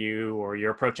front of you, or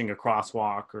you're approaching a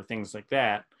crosswalk or things like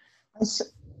that. It's,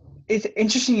 it's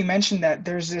interesting you mentioned that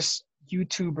there's this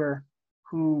YouTuber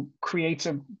who creates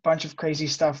a bunch of crazy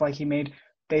stuff. Like he made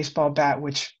baseball bat,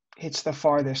 which hits the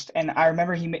farthest. And I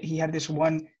remember he had this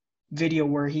one video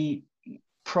where he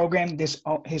programmed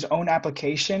his own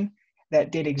application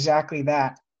that did exactly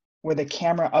that. where the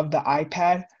camera of the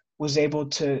iPad was able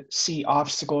to see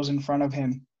obstacles in front of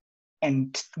him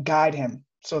and guide him.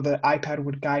 So the iPad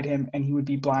would guide him, and he would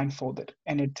be blindfolded,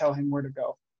 and it'd tell him where to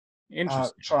go.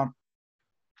 Interesting.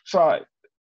 So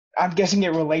I'm guessing it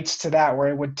relates to that, where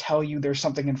it would tell you there's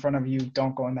something in front of you,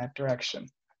 don't go in that direction.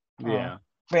 Yeah.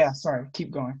 But yeah, sorry,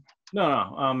 keep going.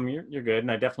 No. You're good,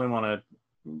 and I definitely want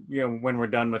to, when we're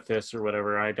done with this or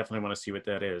whatever, I definitely want to see what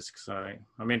that is because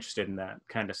I'm interested in that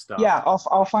kind of stuff. Yeah,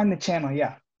 I'll find the channel.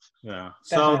 Yeah, Yeah.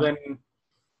 So definitely. then,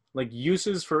 like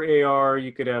uses for AR,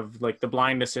 you could have like the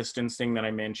blind assistance thing that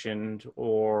I mentioned,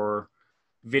 or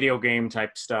video game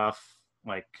type stuff,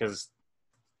 like because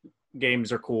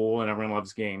games are cool and everyone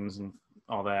loves games and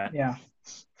all that. Yeah.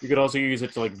 You could also use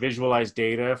it to like visualize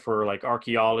data for like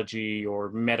archaeology or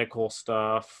medical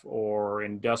stuff or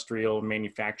industrial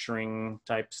manufacturing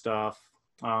type stuff.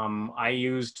 I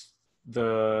used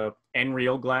the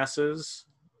Nreal glasses,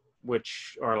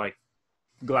 which are like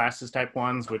glasses type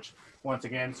ones, which once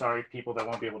again, sorry people that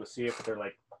won't be able to see it, but they're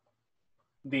like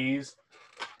these.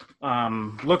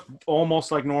 Look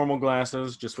almost like normal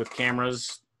glasses, just with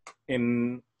cameras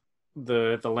in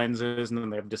the lenses, and then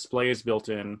they have displays built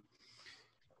in.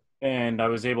 And I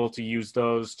was able to use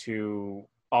those to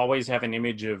always have an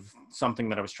image of something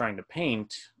that I was trying to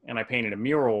paint. And I painted a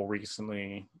mural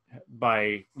recently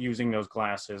by using those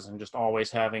glasses and just always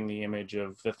having the image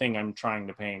of the thing I'm trying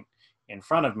to paint in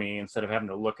front of me instead of having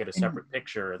to look at a And separate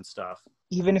picture and stuff.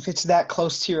 even if it's that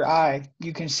close to your eye,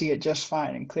 you can see it just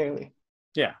fine and clearly.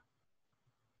 Yeah.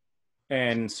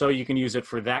 And so you can use it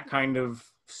for that kind of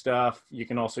stuff. You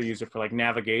can also use it for like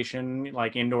navigation,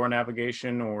 like indoor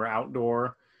navigation or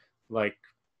outdoor, like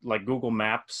Google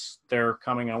Maps. They're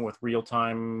coming out with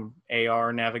real-time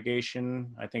AR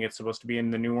navigation. I think it's supposed to be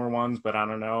in the newer ones, but I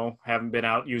don't know. Haven't been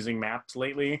out using maps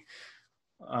lately.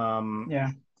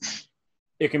 Yeah.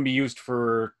 It can be used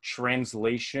for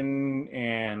translation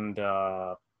and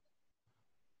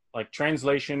like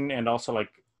translation and also like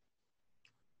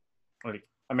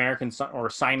American or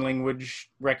sign language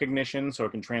recognition, so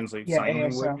it can translate Yeah, sign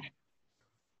ASL. language.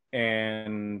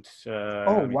 And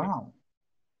Oh, wow.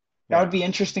 That would yeah, be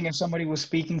interesting if somebody was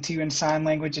speaking to you in sign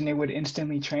language and they would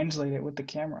instantly translate it with the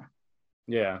camera.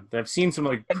 yeah, I've seen some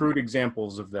like And crude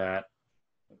examples of that.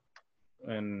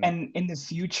 And and in the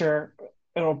future,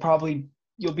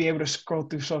 you'll be able to scroll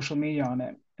through social media on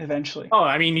it eventually. oh,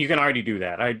 I mean, you can already do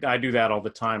that. I do that all the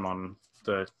time on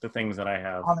the things that I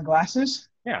have. On the glasses?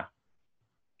 Yeah,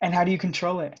 And how do you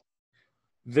control it?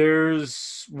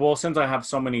 well, since I have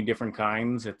so many different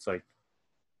kinds, it's like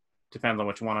depends on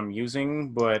which one I'm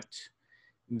using, but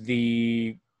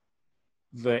the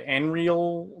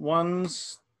Nreal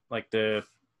ones, like the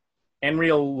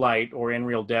Nreal Lite or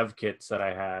Nreal Dev kits that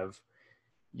I have,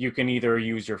 you can either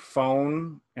use your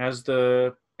phone as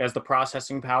the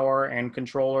processing power and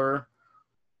controller,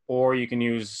 or you can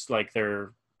use like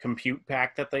their compute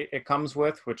pack that it comes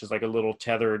with, which is like a little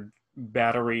tethered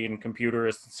battery and computer.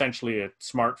 It's essentially a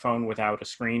smartphone without a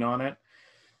screen on it.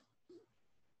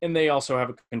 And they also have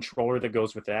a controller that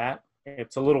goes with that.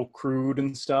 It's a little crude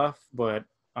and stuff, but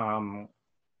and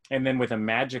then with a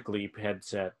Magic Leap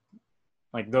headset,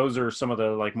 like those are some of the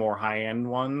like more high end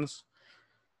ones.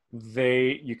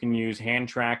 You can use hand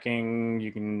tracking,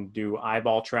 you can do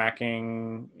eyeball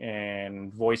tracking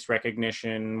and voice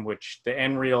recognition, which the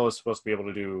Nreal is supposed to be able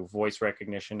to do voice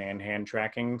recognition and hand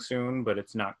tracking soon, but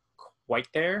it's not quite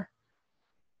there.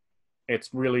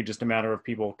 It's really just a matter of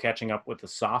people catching up with the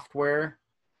software,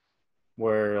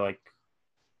 where like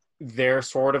they're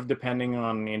sort of depending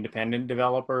on independent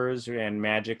developers, and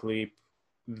Magic Leap,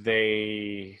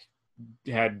 they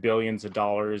had billions of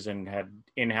dollars and had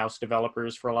in-house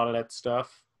developers for a lot of that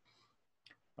stuff.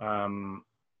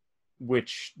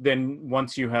 Which then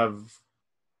once you have,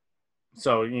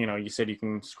 so, you said you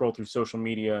can scroll through social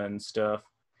media and stuff.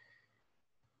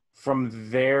 From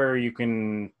there, you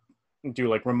can do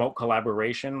like remote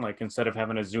collaboration, like instead of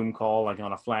having a Zoom call like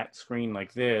on a flat screen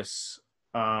like this,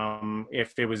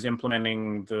 if it was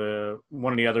implementing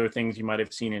one of the other things you might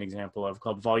have seen an example of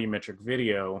called volumetric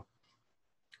video,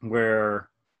 where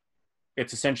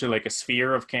it's essentially like a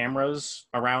sphere of cameras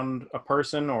around a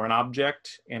person or an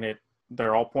object, and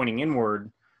they're all pointing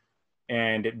inward,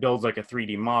 and it builds like a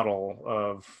 3D model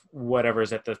of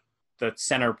whatever's at the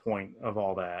center point of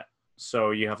all that.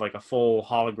 So you have like a full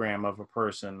hologram of a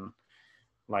person,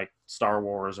 like Star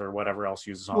Wars or whatever else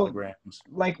uses Well, holograms.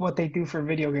 like what they do for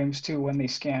video games too when they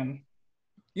scan.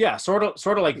 Yeah, sort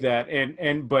of like that,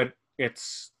 but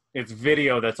it's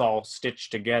video that's all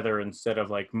stitched together instead of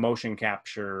like motion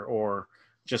capture or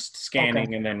just Okay.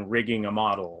 scanning and then rigging a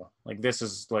model. Like this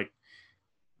is like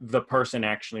the person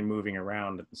actually moving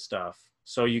around and stuff.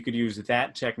 So you could use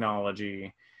that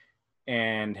technology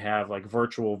and have like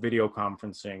virtual video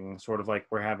conferencing, sort of like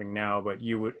we're having now, but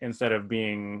you would, instead of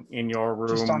being in your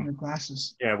Just on room, your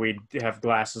glasses. yeah, we'd have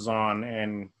glasses on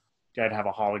and I'd have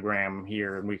a hologram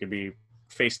here and we could be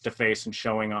face to face and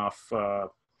showing off,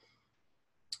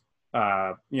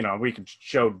 we could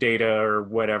show data or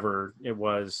whatever it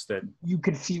was that You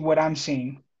could see what I'm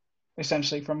seeing,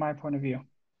 essentially, from my point of view.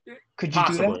 Could you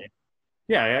do that? possibly.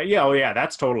 Yeah. Oh, yeah.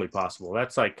 That's totally possible.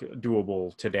 That's like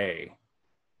doable today.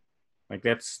 Like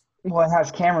that's, Well, it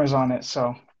has cameras on it,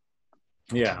 so.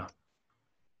 yeah.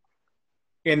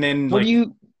 And then What do like,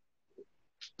 you?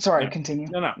 Sorry, yeah. continue.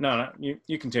 No.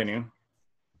 You continue.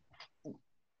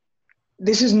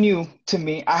 This is new to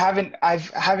me. I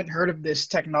haven't heard of this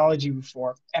technology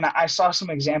before, and I saw some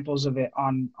examples of it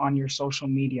on your social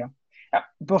media.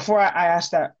 Before I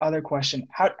ask that other question,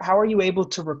 how are you able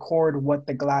to record what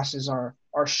the glasses are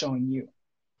showing you?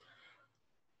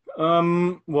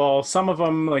 Well, some of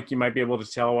them, like you might be able to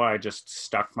tell, I just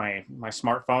stuck my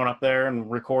smartphone up there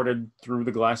and recorded through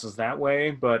the glasses that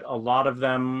way. But a lot of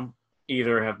them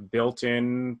either have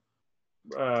built-in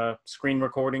screen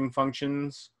recording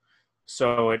functions,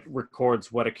 so it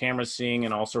records what a camera's seeing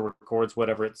and also records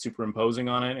whatever it's superimposing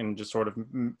on it, and just sort of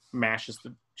mashes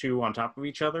the two on top of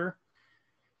each other.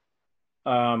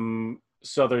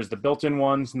 So there's the built-in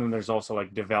ones, and then there's also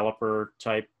like developer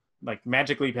type, like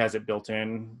Magic Leap has it built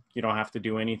in. You don't have to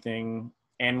do anything.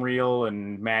 Nreal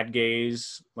and Mad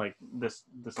Gaze, like this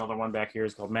other one back here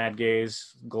is called Mad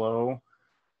Gaze Glow.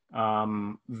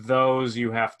 Those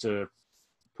you have to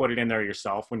put it in there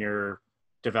yourself when you're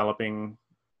developing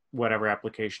whatever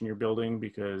application you're building,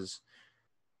 because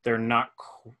they're not,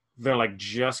 they're like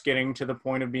just getting to the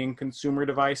point of being consumer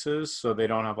devices, so they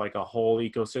don't have like a whole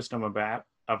ecosystem of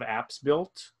apps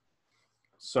built.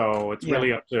 So it's Yeah.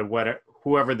 really up to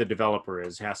whoever the developer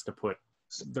is has to put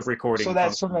the So recording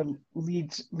that sort function. of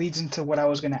leads into what I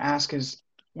was going to ask is,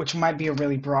 which might be a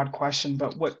really broad question,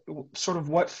 but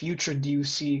what future do you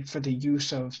see for the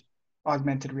use of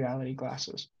augmented reality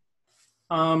glasses?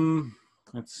 Um,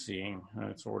 let's see.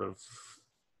 Sort of.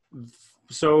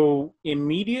 So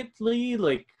immediately,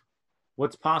 like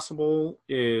what's possible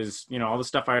is, all the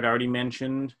stuff I had already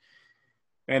mentioned.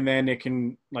 And then it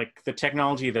can, like the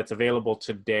technology that's available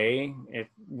today,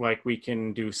 like we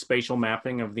can do spatial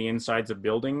mapping of the insides of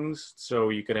buildings. So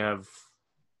you could have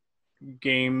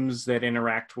games that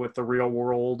interact with the real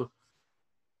world.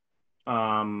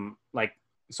 Like,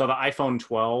 so the iPhone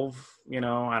 12, I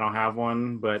don't have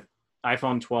one, but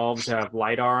iPhone 12s have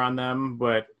LiDAR on them,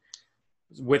 but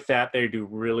with that, they do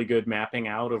really good mapping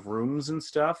out of rooms and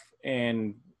stuff.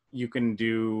 And you can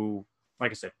do,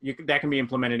 like I said, that can be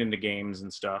implemented into games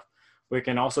and stuff, but it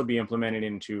can also be implemented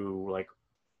into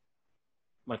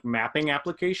like mapping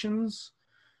applications.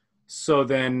 So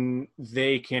then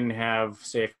they can have,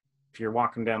 say, if you're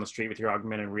walking down the street with your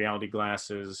augmented reality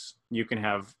glasses, you can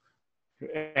have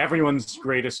everyone's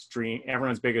biggest dream.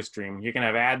 You can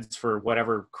have ads for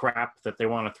whatever crap that they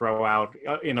want to throw out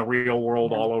in the real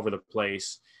world Yeah. all over the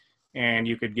place. And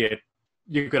you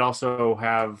could also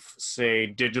have, say,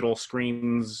 digital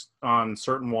screens on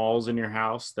certain walls in your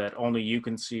house that only you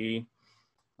can see.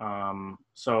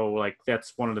 So like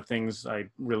that's one of the things I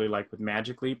really like with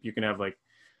Magic Leap. You can have like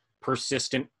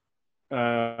persistent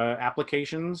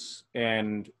applications,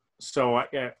 and so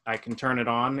I can turn it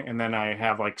on, and then I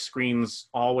have like screens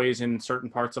always in certain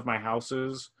parts of my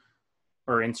houses,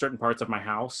 or in certain parts of my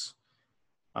house.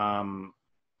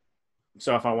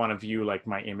 So if I want to view like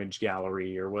my image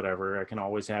gallery or whatever, I can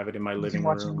always have it in my You can living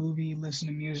watch a room. movie, listen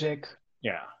to music.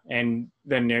 Yeah, and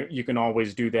then you can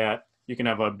always do that. You can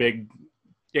have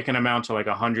it can amount to like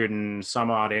 100 and some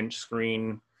odd inch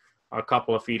screen a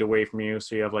couple of feet away from you,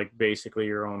 so you have like basically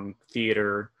your own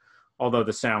theater, although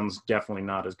the sound's definitely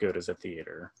not as good as a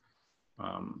theater.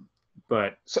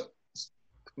 But So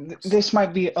this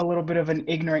might be a little bit of an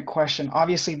ignorant question.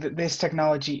 Obviously, this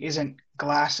technology isn't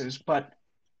glasses, but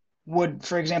would,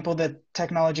 for example, the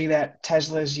technology that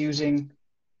Tesla is using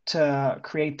to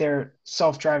create their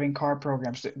self-driving car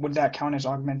programs, would that count as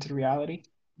augmented reality?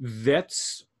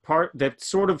 that's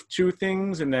sort of two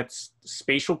things, and that's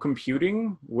spatial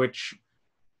computing,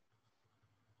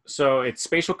 so it's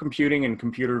spatial computing and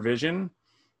computer vision,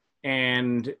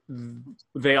 and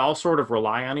they all sort of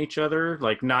rely on each other,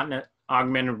 like not in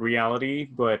augmented reality,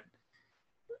 but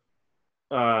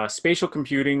spatial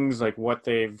computing's like what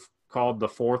they've called the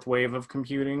fourth wave of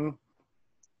computing,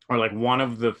 or like one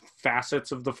of the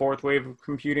facets of the fourth wave of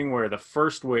computing, where the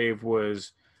first wave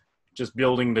was just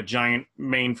building the giant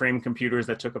mainframe computers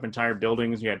that took up entire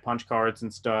buildings. You had punch cards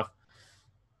and stuff.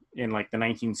 in like the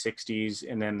 1960s.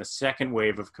 And then the second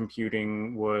wave of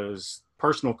computing was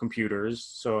personal computers.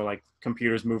 So like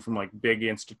computers moved from like big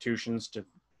institutions to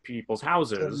people's To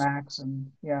houses. Max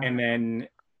and yeah. And then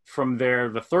from there,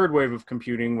 the third wave of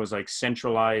computing was like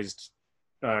centralized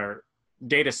uh,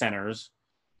 data centers,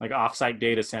 like offsite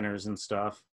data centers and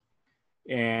stuff,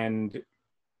 and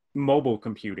mobile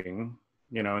computing,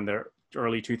 in the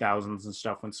early 2000s and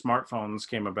stuff when smartphones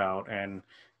came about and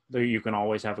you can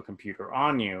always have a computer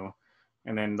on you.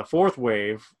 And then the fourth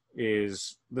wave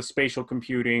is the spatial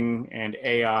computing and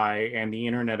AI and the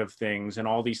Internet of Things, and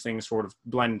all these things sort of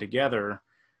blend together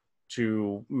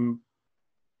to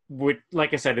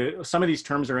like I said, some of these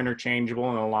terms are interchangeable,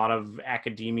 and a lot of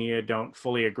academia don't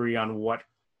fully agree on what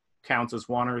counts as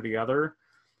one or the other.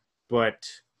 But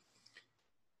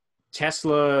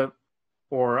Tesla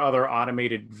or other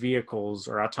automated vehicles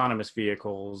or autonomous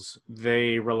vehicles,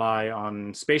 they rely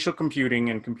on spatial computing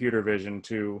and computer vision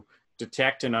to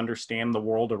detect and understand the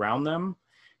world around them.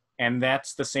 And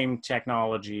that's the same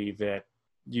technology that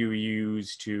you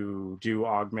use to do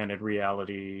augmented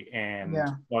reality and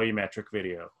Yeah. volumetric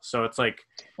video. So it's like,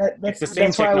 it's the same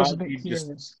That's why I was a bit technology,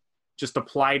 curious. just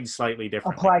applied slightly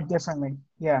differently. Applied differently.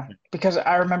 Yeah. Because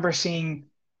I remember seeing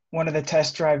one of the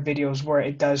test drive videos where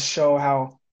it does show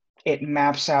how it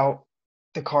maps out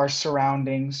the car's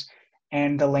surroundings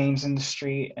and the lanes in the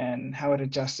street and how it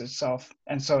adjusts itself.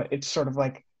 And so it's sort of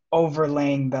like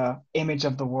overlaying the image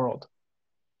of the world.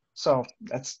 So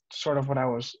that's sort of what I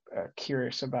was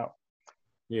curious about.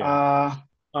 Yeah. Uh,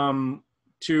 Um,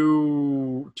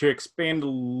 to expand a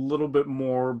little bit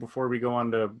more before we go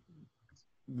on to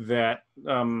that,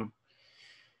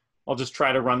 I'll just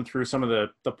try to run through some of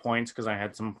the points because I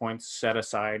had some points set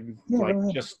aside, yeah, like go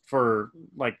ahead. just for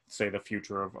like say the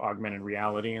future of augmented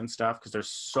reality and stuff, because there's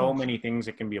so Cool. many things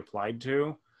it can be applied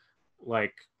to,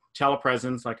 like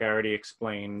telepresence, like I already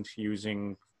explained,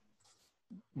 using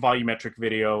volumetric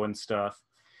video and stuff,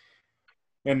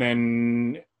 and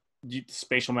then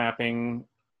spatial mapping.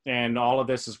 And all of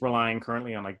this is relying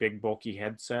currently on like big bulky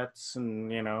headsets,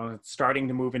 and it's starting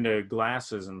to move into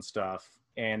glasses and stuff.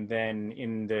 And then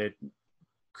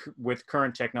with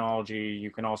current technology,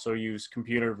 you can also use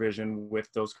computer vision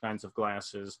with those kinds of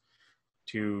glasses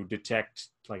to detect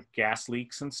like gas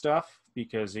leaks and stuff,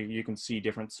 because you can see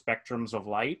different spectrums of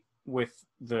light with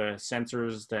the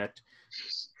sensors that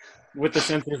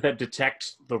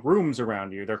detect the rooms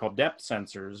around you. They're called depth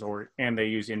sensors, and they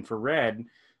use infrared.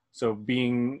 So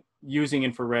using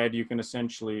infrared, you can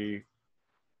essentially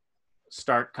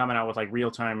start coming out with like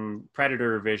real-time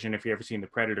predator vision, if you've ever seen the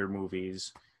Predator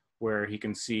movies, where he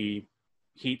can see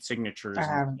heat I signatures and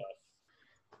haven't.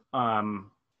 stuff.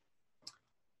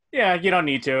 Yeah, you don't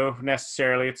need to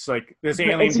necessarily. It's like this But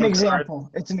alien it's an comes to Earth. example.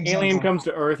 It's an Alien example. comes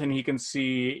to Earth and he can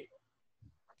see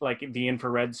like the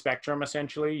infrared spectrum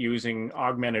essentially using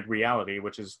augmented reality,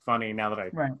 which is funny now that I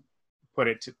Right. put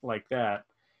it like that.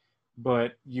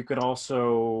 But you could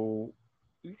also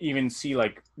even see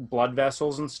like blood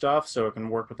vessels and stuff, so it can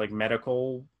work with like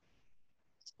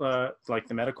like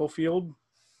the medical field.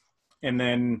 And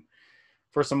then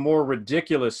for some more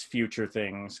ridiculous future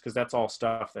things, because that's all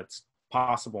stuff that's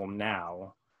possible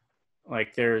now,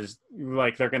 like they're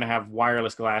going to have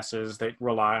wireless glasses that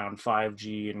rely on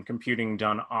 5G and computing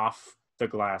done off the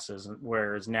glasses,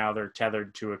 whereas now they're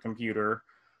tethered to a computer.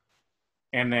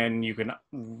 And then you can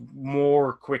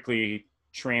more quickly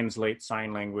translate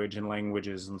sign language and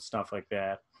languages and stuff like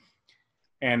that.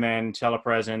 And then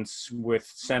telepresence with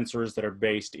sensors that are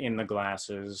based in the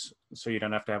glasses, so you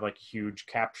don't have to have like a huge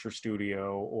capture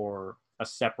studio or a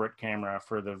separate camera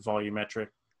for the volumetric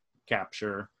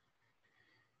capture.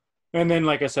 And then,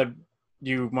 like I said,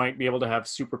 you might be able to have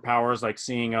superpowers, like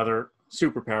seeing other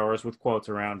superpowers with quotes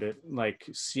around it, like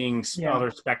seeing Yeah.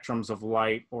 other spectrums of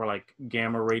light or like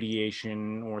gamma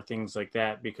radiation or things like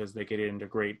that, because they could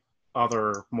integrate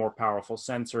other more powerful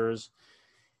sensors.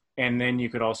 And then you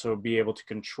could also be able to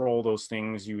control those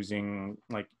things using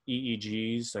like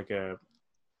EEGs, like a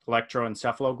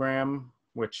electroencephalogram,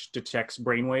 which detects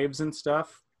brainwaves and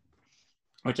stuff.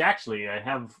 Which actually, I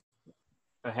have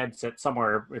a headset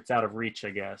somewhere. It's out of reach,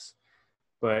 I guess.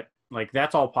 But like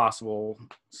that's all possible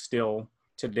still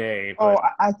today. Oh,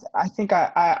 But I think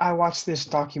I watched this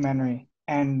documentary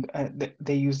and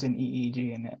they used an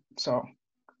EEG in it. So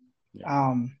yeah,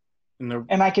 um, and the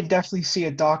and I could definitely see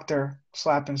a doctor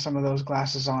slapping some of those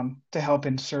glasses on to help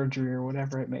in surgery or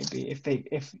whatever it may be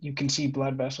if you can see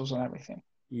blood vessels and everything.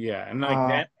 yeah, and like Uh,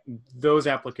 that, those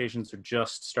applications are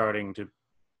just starting to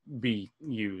be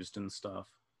used and stuff.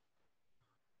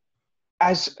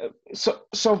 as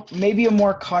so maybe a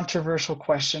more controversial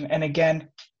question, and again,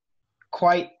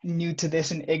 quite new to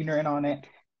this and ignorant on it.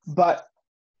 But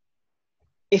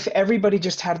if everybody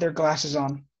just had their glasses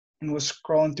on and was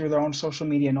scrolling through their own social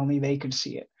media and only they could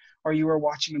see it, or you were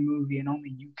watching a movie and only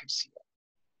you could see it,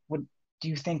 would do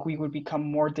you think we would become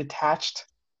more detached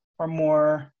or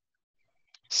more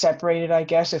separated, I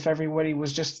guess, if everybody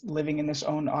was just living in this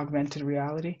own augmented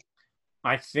reality?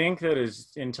 I think that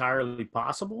is entirely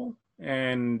possible.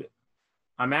 And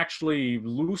I'm actually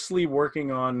loosely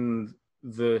working on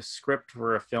the script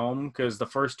for a film because the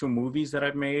first two movies that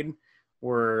I've made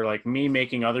were like me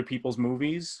making other people's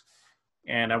movies.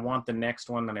 And I want the next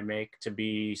one that I make to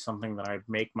be something that I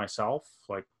make myself,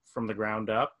 like from the ground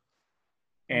up.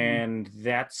 Mm, And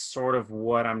that's sort of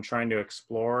what I'm trying to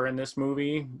explore in this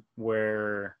movie,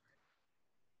 where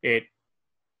it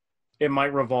it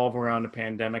might revolve around a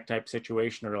pandemic type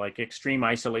situation or like extreme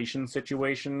isolation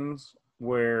situations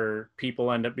where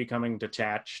people end up becoming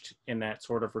detached in that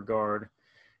sort of regard,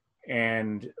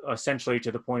 and essentially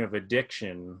to the point of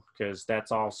addiction, because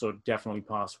that's also definitely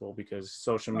possible because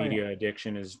social oh yeah, media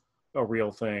addiction is a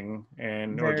real thing,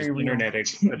 and or very just real. internet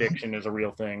addiction is a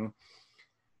real thing.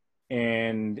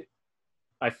 And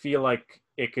I feel like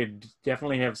it could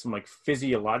definitely have some like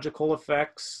physiological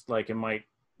effects. Like it might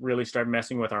really start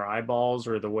messing with our eyeballs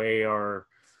or the way our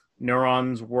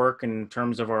neurons work in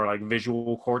terms of our like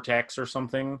visual cortex or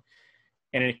something.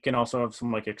 And it can also have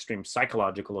some like extreme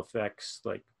psychological effects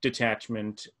like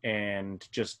detachment and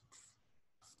just,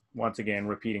 once again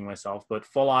repeating myself, but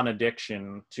full on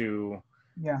addiction to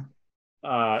Yeah,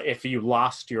 if you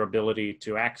lost your ability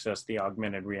to access the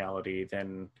augmented reality,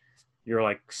 then you're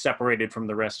like separated from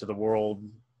the rest of the world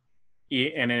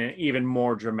in an even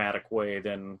more dramatic way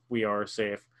than we are, say,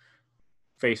 if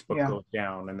Facebook yeah. goes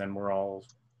down and then we're all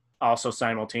also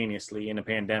simultaneously in a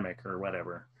pandemic or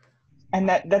whatever. And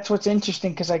that's what's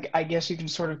interesting because I guess you can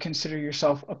sort of consider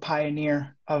yourself a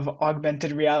pioneer of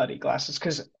augmented reality glasses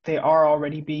because they are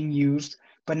already being used,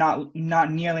 but not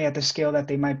nearly at the scale that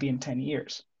they might be in 10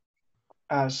 years.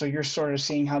 So you're sort of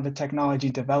seeing how the technology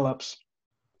develops.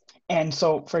 And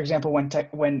so, for example,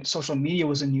 when social media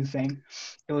was a new thing,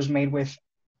 it was made with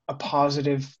a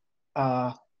positive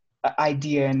uh,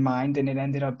 idea in mind, and it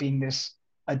ended up being this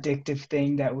addictive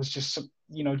thing that was just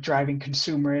driving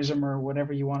consumerism or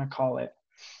whatever you want to call it.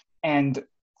 And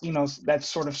that's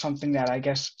sort of something that I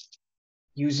guess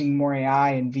using more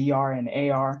AI and VR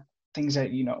and AR, things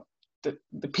that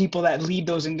the people that lead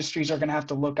those industries are going to have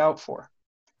to look out for,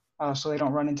 so they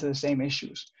don't run into the same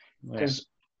issues. Yeah, Because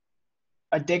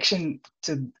addiction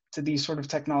to these sort of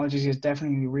technologies is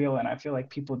definitely real, and I feel like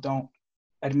people don't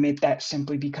admit that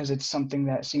simply because it's something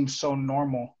that seems so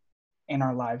normal in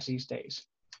our lives these days.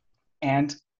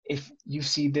 And if you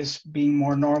see this being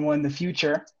more normal in the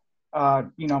future, uh,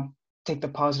 you know, take the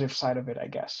positive side of it, I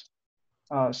guess.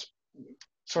 Uh,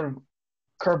 Sort of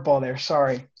curveball there,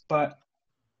 sorry, but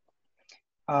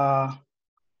uh,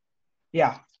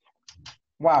 yeah,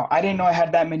 wow, I didn't know I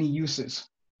had that many uses,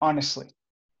 honestly.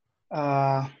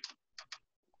 Uh,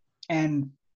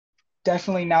 and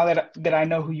definitely now that I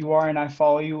know who you are and I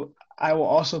follow you, I will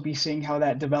also be seeing how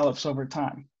that develops over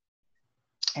time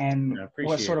and I what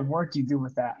appreciate sort it. of work you do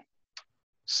with that.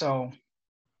 So,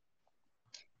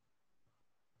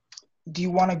 do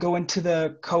you want to go into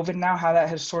the COVID now, how that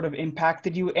has sort of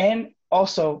impacted you? And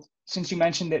also, since you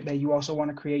mentioned it, that you also want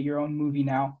to create your own movie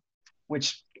now,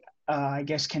 which I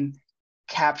guess can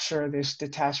capture this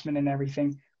detachment and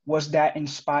everything. Was that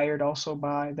inspired also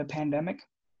by the pandemic?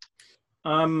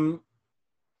 Um,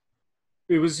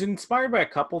 it was inspired by a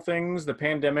couple things. The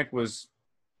pandemic was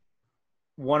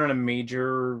one of the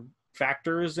major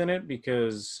factors in it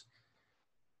because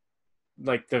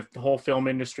like the whole film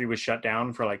industry was shut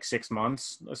down for like 6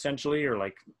 months essentially, or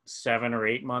like 7 or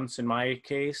 8 months in my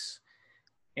case.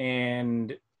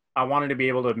 And I wanted to be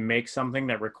able to make something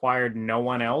that required no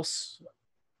one else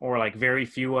or like very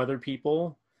few other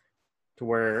people, to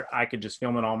where I could just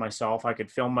film it all myself. I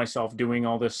could film myself doing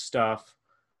all this stuff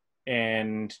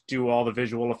and do all the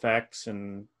visual effects,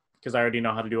 and because I already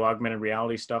know how to do augmented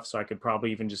reality stuff, so I could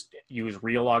probably even just use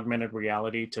real augmented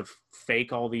reality to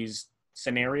fake all these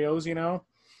scenarios,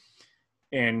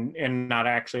 and not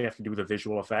actually have to do the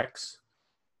visual effects.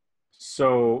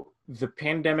 So the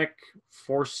pandemic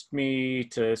forced me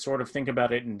to sort of think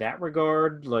about it in that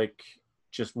regard, like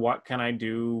just what can I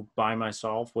do by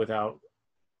myself without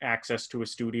access to a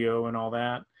studio and all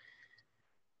that.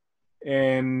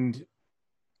 And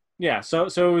yeah, so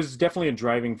it was definitely a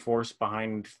driving force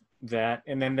behind that.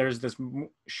 And then there's this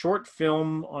short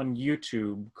film on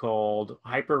YouTube called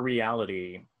Hyper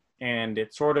Reality, and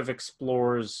it sort of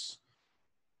explores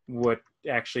what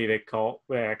actually they call,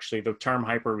 actually the term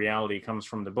hyper reality comes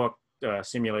from the book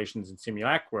Simulations and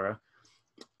Simulacra.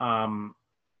 Um,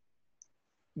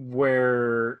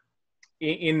 where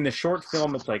in the short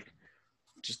film, it's like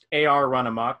just AR run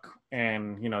amok,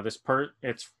 and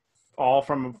it's all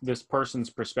from this person's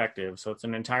perspective, so it's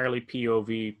an entirely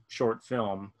POV short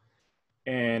film,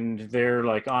 and they're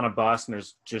like on a bus and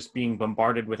there's just being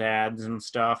bombarded with ads and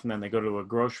stuff, and then they go to a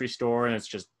grocery store and it's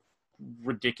just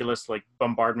ridiculous like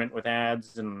bombardment with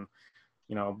ads, and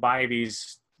buy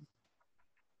these,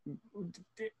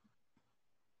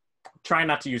 try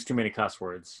not to use too many cuss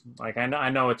words. Like I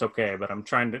know it's okay, but I'm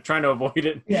trying to avoid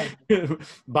it. Yeah.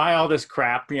 Buy all this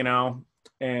crap,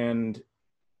 and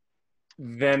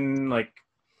then like,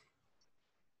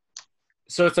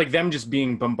 so it's like them just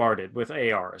being bombarded with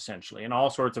AR essentially in all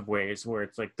sorts of ways, where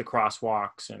it's like the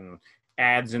crosswalks and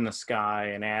ads in the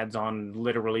sky and ads on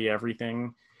literally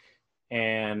everything.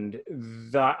 And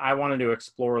I wanted to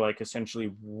explore like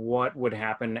essentially what would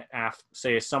happen after,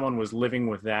 say, if someone was living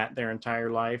with that their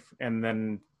entire life and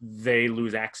then they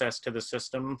lose access to the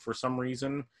system for some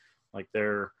reason, like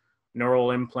their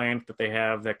neural implant that they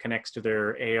have that connects to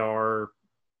their AR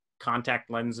contact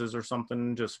lenses or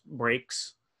something just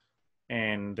breaks,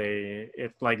 and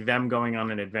it's like them going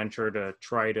on an adventure to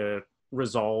try to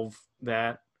resolve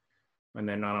that, and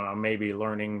then I don't know, maybe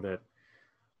learning that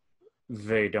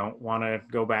they don't want to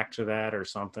go back to that or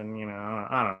something,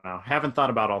 I don't know. Haven't thought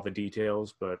about all the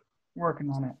details, but Working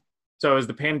on it. so is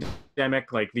the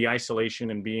pandemic, like the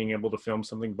isolation and being able to film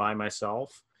something by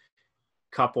myself,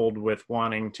 coupled with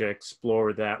wanting to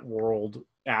explore that world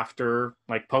after,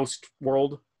 like post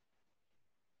world.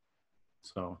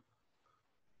 So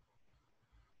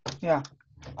Yeah.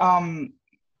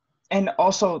 And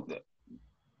also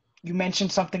you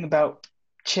mentioned something about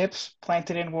chips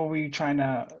planted in. What were you trying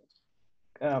to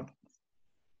uh,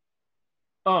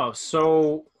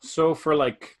 so for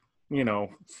like,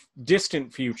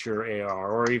 distant future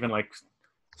AR, or even like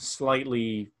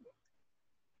slightly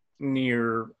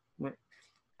near,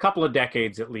 couple of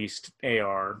decades at least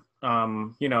AR.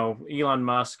 Elon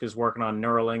Musk is working on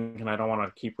Neuralink, and I don't want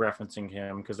to keep referencing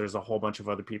him because there's a whole bunch of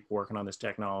other people working on this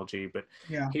technology, but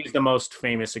yeah. he's the most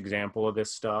famous example of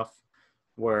this stuff,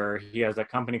 where he has a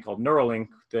company called Neuralink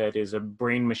that is a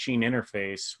brain machine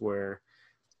interface where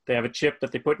they have a chip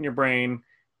that they put in your brain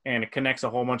and it connects a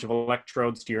whole bunch of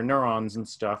electrodes to your neurons and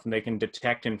stuff, and they can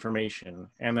detect information,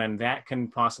 and then that can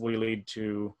possibly lead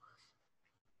to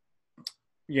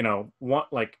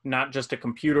like not just a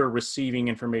computer receiving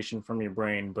information from your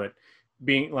brain, but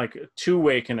being like a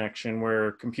two-way connection where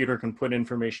a computer can put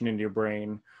information into your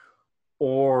brain,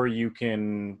 or you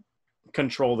can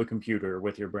control the computer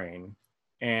with your brain.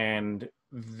 And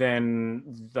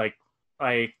then like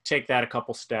I take that a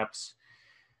couple steps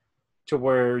to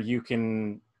where you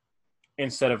can,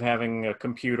 instead of having a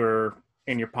computer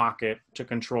in your pocket to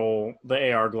control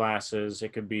the AR glasses,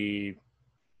 it could be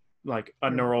like a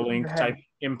Your Neuralink type head.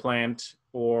 implant,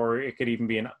 or it could even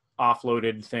be an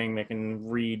offloaded thing that can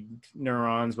read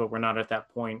neurons, but we're not at that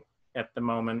point at the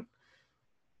moment.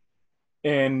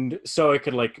 And so it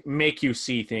could like make you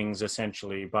see things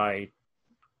essentially by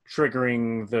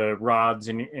triggering the rods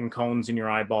and cones in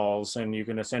your eyeballs, and you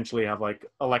can essentially have like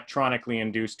electronically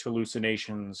induced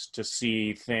hallucinations to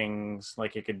see things.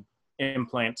 Like it could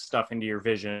implant stuff into your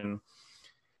vision.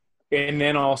 And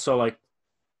then also like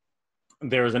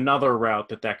there's another route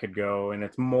that could go, and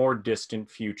it's more distant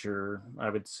future, I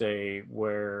would say,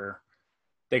 where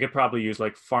they could probably use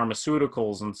like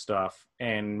pharmaceuticals and stuff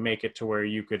and make it to where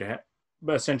you could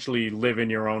essentially live in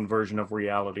your own version of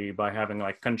reality by having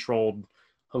like controlled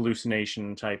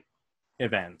hallucination type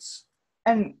events.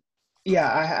 And yeah,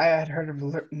 I had heard of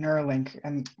Neuralink,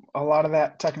 and a lot of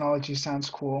that technology sounds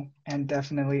cool, and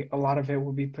definitely a lot of it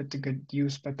will be put to good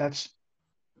use. But that's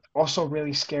also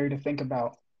really scary to think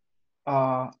about.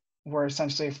 Where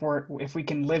essentially, if we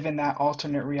can live in that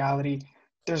alternate reality,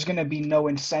 there's going to be no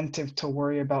incentive to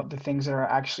worry about the things that are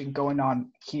actually going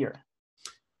on here.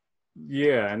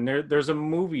 Yeah, and there's a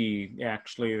movie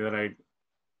actually that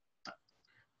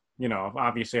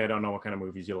obviously I don't know what kind of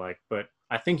movies you like, but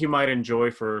I think you might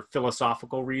enjoy for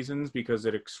philosophical reasons, because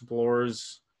it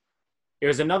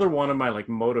was another one of my like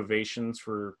motivations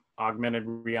for augmented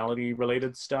reality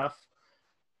related stuff,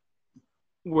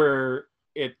 where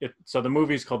so the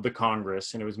movie is called The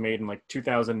Congress, and it was made in like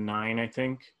 2009, I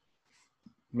think,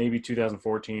 maybe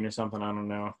 2014 or something, I don't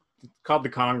know. It's called The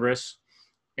Congress,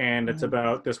 and it's Mhm.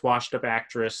 about this washed up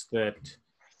actress that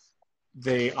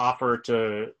they offer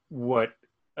to what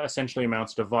essentially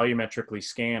amounts to volumetrically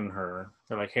scan her.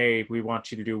 They're like, hey, we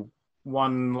want you to do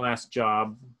one last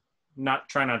job.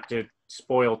 Try not to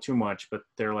spoil too much, but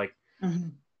they're like,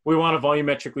 Mhm. we want to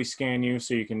volumetrically scan you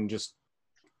so you can just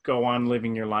go on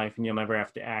living your life and you'll never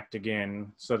have to act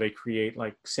again. So they create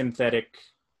like synthetic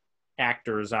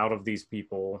actors out of these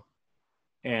people,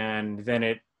 and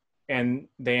they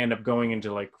end up going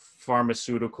into like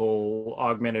pharmaceutical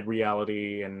augmented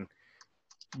reality and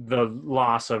the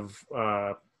loss of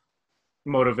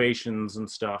motivations and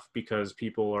stuff because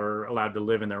people are allowed to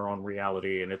live in their own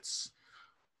reality. And it's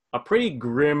a pretty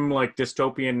grim, like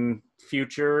dystopian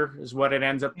future is what it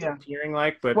ends up Yeah. appearing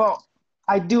like. But Well,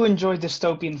 I do enjoy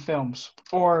dystopian films,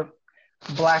 or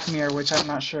Black Mirror, which I'm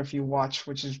not sure if you watch,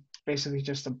 which is basically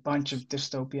just a bunch of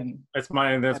dystopian that's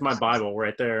my episodes. Bible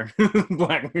right there.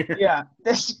 Black Mirror. Yeah,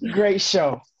 that's a great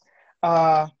show.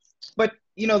 But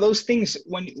you know, those things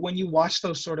when you watch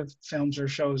those sort of films or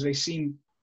shows, they seem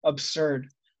absurd.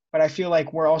 But I feel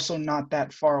like we're also not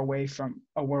that far away from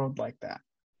a world like that.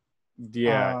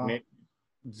 Yeah, Uh,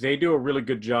 they do a really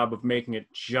good job of making it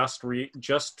just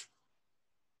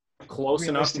close enough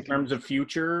in Realistic enough. terms of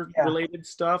future Yeah, related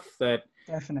stuff that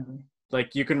definitely.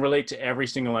 like you can relate to every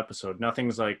single episode.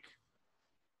 Nothing's like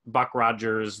Buck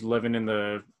Rogers living in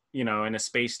the in a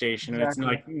space station, and it's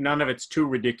Exactly. like none of it's too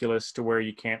ridiculous to where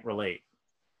you can't relate.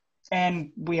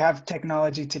 And we have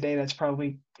technology today that's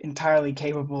probably entirely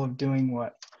capable of doing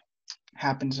what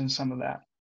happens in some of that.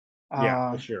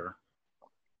 Yeah, for Uh, sure.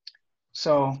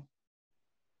 so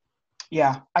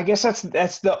yeah, I guess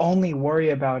that's the only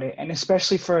worry about it, and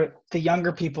especially for the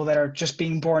younger people that are just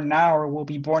being born now or will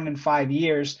be born in 5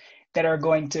 years that are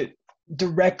going to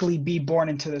directly be born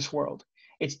into this world.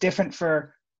 It's different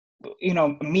for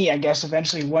me. I guess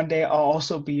eventually one day I'll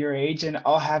also be your age and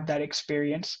I'll have that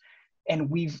experience, and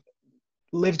we've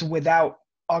lived without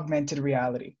augmented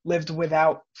reality, lived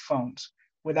without phones,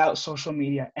 without social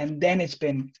media, and then it's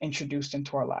been introduced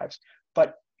into our lives.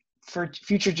 But for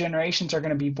future generations are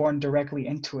going to be born directly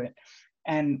into it.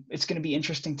 And it's going to be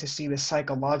interesting to see the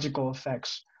psychological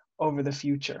effects over the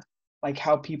future, like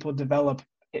how people develop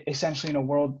essentially in a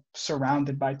world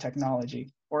surrounded by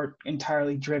technology or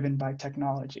entirely driven by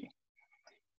technology,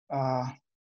 uh,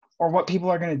 or what people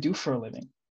are going to do for a living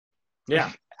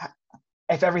Yeah, if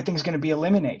if everything's going to be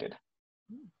eliminated.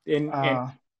 and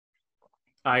Uh,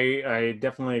 I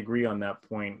definitely agree on that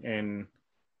point. And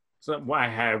so I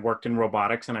had worked in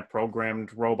robotics and I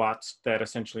programmed robots that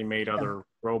essentially made yeah, other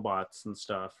robots and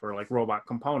stuff, or like robot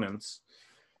components.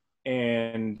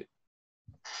 And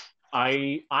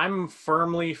I'm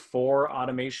firmly for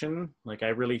automation. Like I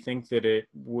really think that it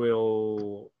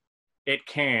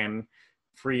can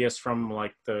free us from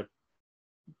like the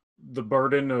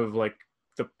burden of like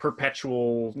the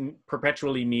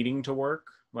perpetually needing to work,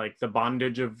 like the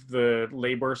bondage of the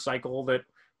labor cycle that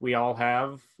we all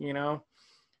have,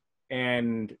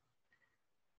 and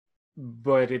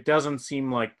but it doesn't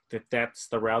seem like that's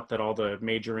the route that all the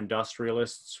major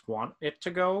industrialists want it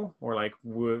to go, or like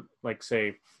would like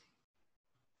say,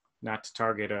 not to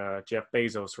target Jeff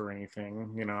Bezos or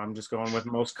anything, I'm just going with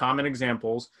most common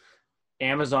examples.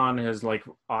 Amazon has like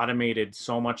automated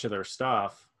so much of their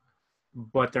stuff,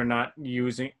 but they're not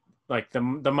using like the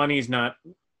money's not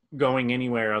going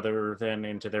anywhere other than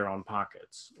into their own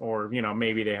pockets, or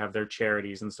maybe they have their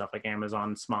charities and stuff like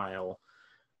Amazon Smile,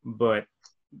 but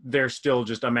they're still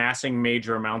just amassing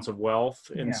major amounts of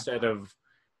wealth yeah. instead of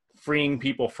freeing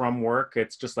people from work.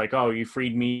 It's just like, oh, you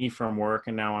freed me from work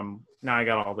and now I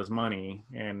got all this money,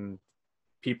 and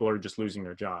people are just losing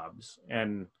their jobs.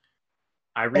 And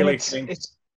I And really it's think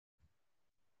it's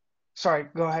sorry,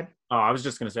 go ahead. oh, I was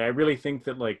just going to say I really think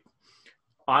that like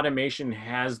automation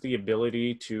has the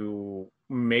ability to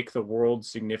make the world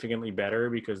significantly better,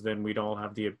 because then we'd all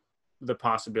have the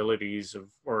possibilities of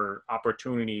or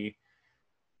opportunity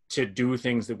to do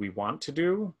things that we want to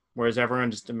do, whereas everyone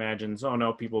just imagines, oh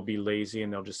no, people will be lazy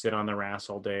and they'll just sit on their ass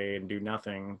all day and do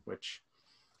nothing, which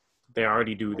they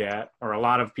already do that, or a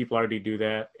lot of people already do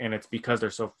that, and it's because they're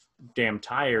so damn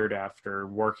tired after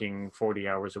working 40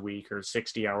 hours a week or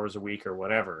 60 hours a week or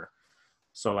whatever.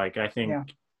 So like I think Yeah.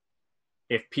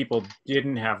 if people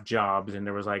didn't have jobs and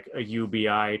there was like a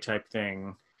UBI type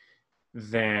thing,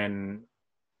 then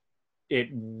it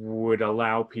would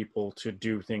allow people to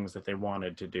do things that they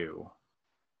wanted to do.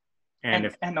 And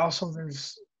if And also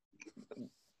there's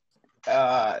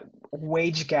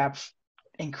wage gaps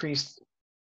increased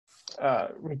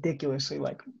ridiculously.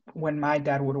 Like when my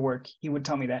dad would work, he would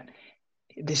tell me that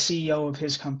the CEO of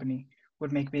his company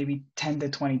would make maybe 10 to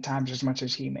 20 times as much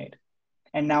as he made.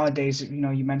 And nowadays,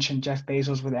 you mentioned Jeff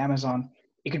Bezos with Amazon,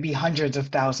 it could be hundreds of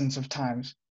thousands of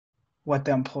times what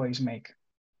the employees make.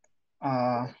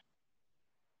 Uh,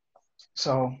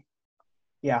 so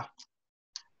yeah,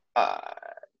 uh,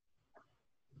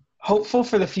 hopeful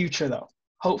for the future though.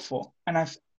 Hopeful, and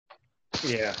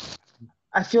yeah,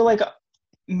 I feel like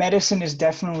medicine is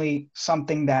definitely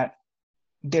something that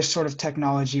this sort of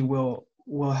technology will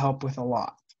will help with a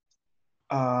lot.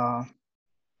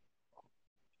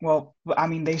 Well, I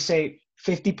mean, they say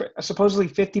supposedly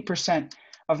 50%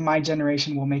 of my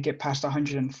generation will make it past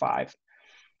 105,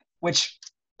 which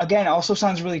again also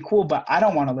sounds really cool, but I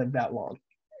don't want to live that long.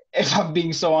 If I'm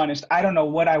being so honest, I don't know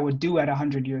what I would do at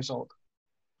 100 years old.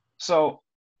 So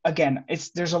again,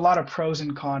 there's a lot of pros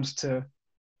and cons to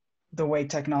the way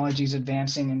technology is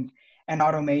advancing and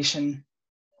automation.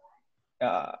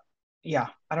 Yeah,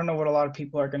 I don't know what a lot of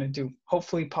people are going to do.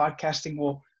 Hopefully podcasting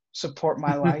will support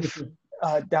my life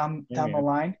down Yeah, the man.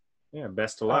 line. Yeah,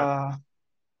 best of luck.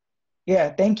 Yeah,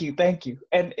 thank you.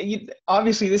 And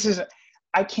obviously this is,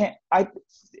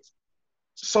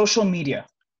 social media,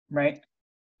 right?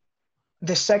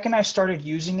 The second I started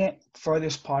using it for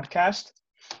this podcast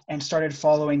and started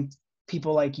following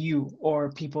people like you or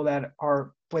people that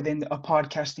are within a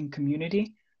podcasting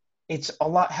community, it's a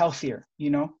lot healthier.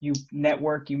 You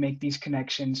network, you make these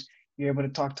connections, you're able to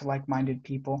talk to like-minded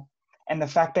people. And the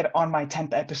fact that on my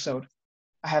 10th episode,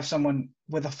 I have someone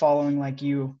with a following like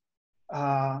you,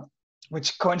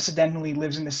 which coincidentally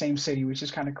lives in the same city, which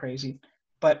is kind of crazy.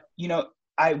 But,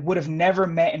 I would have never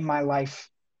met in my life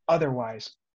otherwise,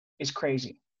 is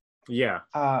crazy. Yeah.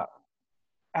 And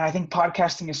I think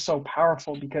podcasting is so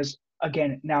powerful because,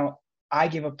 again, now I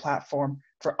give a platform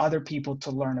for other people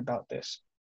to learn about this.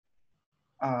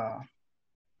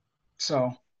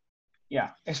 So,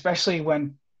 yeah, especially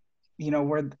when,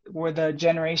 we're the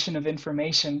generation of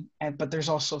information, but there's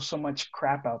also so much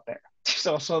crap out there. There's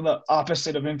also the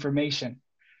opposite of information.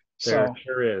 There So,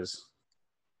 sure is.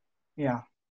 yeah.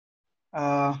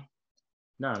 No,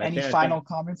 and Any I think final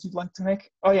comments you'd like to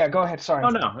make? Oh yeah, go ahead. Sorry. oh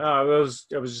no, I was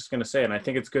just gonna say, and I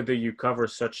think it's good that you cover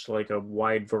such like a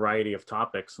wide variety of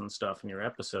topics and stuff in your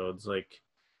episodes, like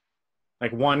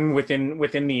one within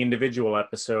the individual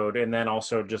episode, and then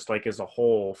also just like as a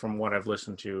whole. From what I've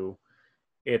listened to,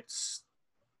 it's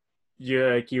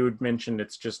yeah, like you had mentioned,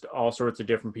 it's just all sorts of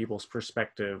different people's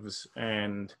perspectives,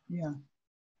 and Yeah.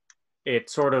 it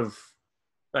sort of,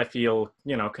 I feel,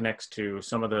 connects to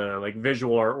some of the like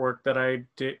visual artwork that I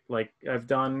did, like I've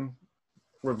done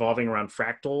revolving around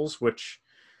fractals, which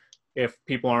if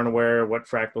people aren't aware what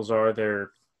fractals are,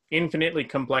 they're infinitely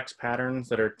complex patterns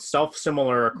that are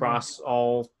self-similar Yeah. across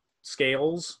all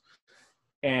scales,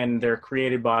 and they're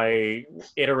created by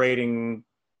iterating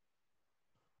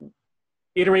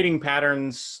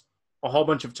patterns a whole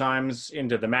bunch of times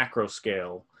into the macro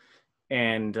scale.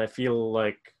 And I feel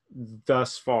like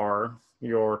thus far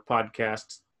your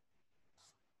podcast,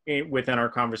 within our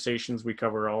conversations, we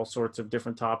cover all sorts of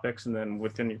different topics, and then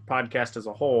within your podcast as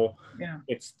a whole, Yeah.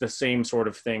 it's the same sort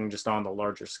of thing, just on the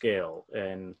larger scale.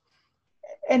 And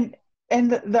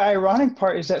the ironic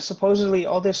part is that supposedly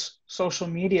all this social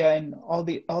media and all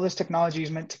this technology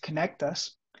is meant to connect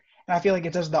us, and I feel like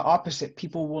it does the opposite.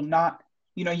 People will not,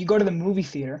 you go to the movie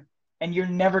theater and you're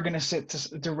never going to sit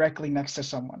directly next to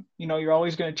someone. You're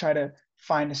always going to try to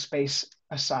find a space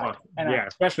aside. Yeah,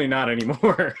 especially not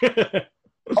anymore.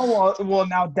 Oh, well,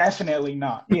 now definitely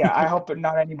not. Yeah, I hope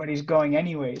not anybody's going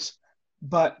anyways.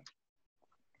 But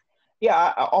yeah,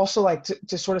 I also like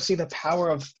to sort of see the power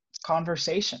of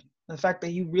conversation. The fact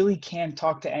that you really can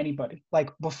talk to anybody. Like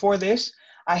before this,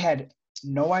 I had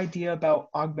no idea about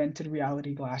augmented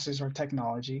reality glasses or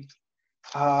technology.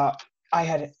 I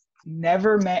had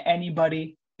never met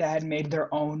anybody that had made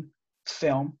their own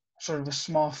film, sort of a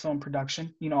small film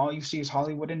production. All you see is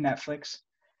Hollywood and Netflix.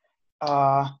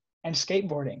 And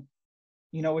skateboarding,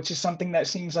 which is something that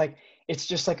seems like it's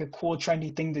just like a cool,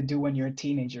 trendy thing to do when you're a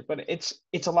teenager, but it's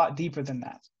a lot deeper than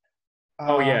that.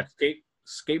 Oh yeah,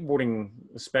 skateboarding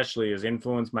especially has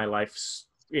influenced my life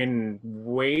in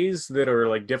ways that are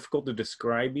like difficult to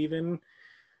describe even.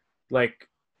 Like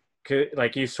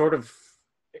you sort of,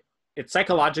 it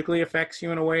psychologically affects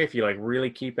you in a way if you like really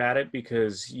keep at it,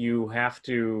 because you have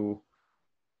to,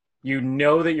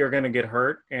 that you're going to get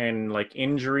hurt, and like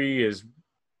injury is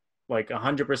like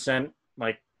 100%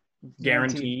 like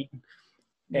guaranteed,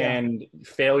 Yeah, and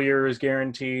failure is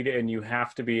guaranteed, and you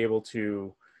have to be able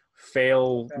to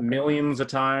fail exactly. millions of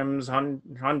times,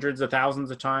 hundreds of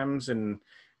thousands of times, and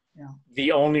Yeah,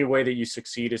 the only way that you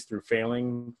succeed is through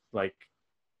failing like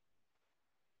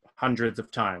hundreds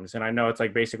of times. And I know it's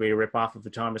like basically a ripoff of the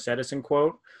Thomas Edison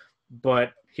quote,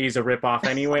 but he's a ripoff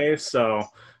anyway, so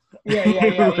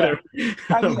yeah.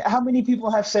 I mean, how many people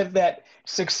have said that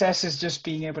success is just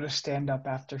being able to stand up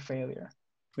after failure?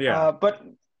 Yeah, But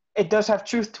it does have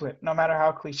truth to it, no matter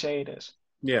how cliche it is.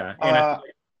 yeah. And I feel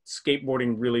like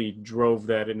skateboarding really drove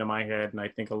that into my head, and I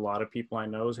think a lot of people I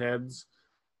know's heads,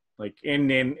 like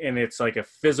and it's like a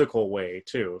physical way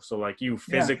too. So like you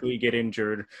Yeah, physically get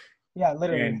injured, yeah,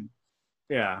 literally. and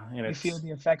Yeah, and You feel it's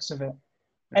the effects of it.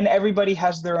 And everybody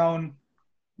has their own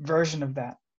version of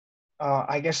that.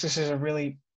 I guess this is a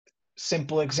really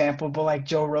simple example, but like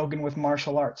Joe Rogan with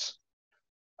martial arts,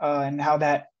 and how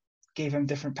that gave him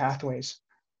different pathways.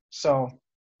 So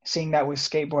seeing that with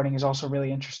skateboarding is also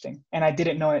really interesting. And I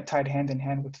didn't know it tied hand in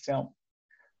hand with film.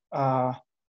 Uh,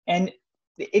 and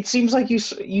it seems like you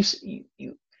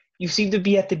seem to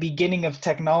be at the beginning of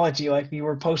technology. Like you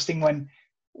were posting when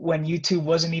YouTube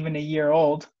wasn't even a year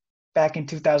old back in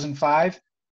 2005,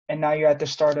 and now you're at the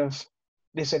start of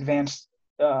this advanced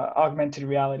augmented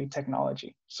reality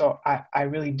technology. So I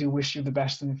really do wish you the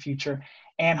best in the future,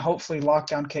 and hopefully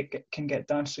lockdown can get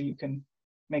done so you can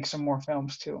make some more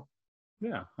films too.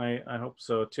 yeah, I hope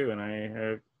so too,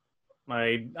 and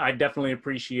I definitely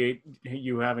appreciate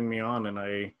you having me on,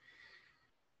 and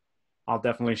I'll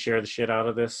definitely share the shit out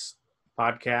of this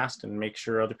podcast and make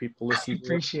sure other people I listen to it.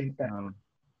 appreciate that.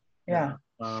 Yeah.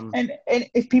 Yeah. And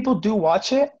if people do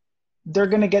watch it, they're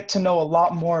gonna get to know a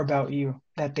lot more about you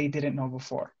that they didn't know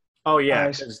before. Oh yeah, Uh,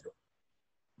 because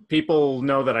people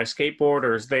know that I skateboard,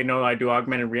 or they know I do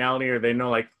augmented reality, or they know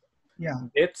like yeah,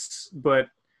 bits, but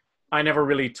I never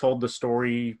really told the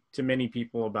story to many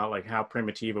people about like how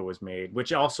Primitiva was made.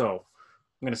 Which also,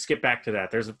 I'm gonna skip back to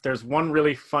that. There's one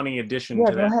really funny addition yeah.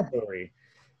 to Go that ahead. story.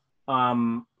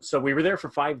 So we were there for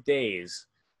 5 days,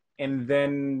 and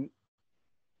then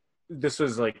this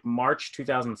was like March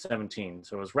 2017.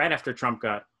 So it was right after Trump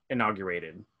got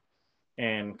inaugurated,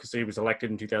 and because he was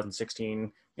elected in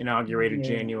 2016, inaugurated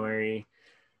Yeah, January.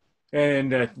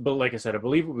 And but like I said, I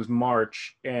believe it was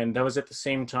March, and that was at the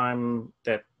same time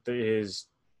that his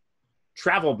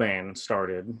travel ban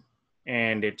started,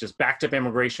 and it just backed up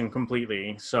immigration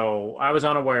completely. So I was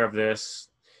unaware of this,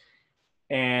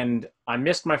 and I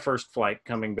missed my first flight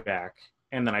coming back,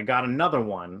 and then I got another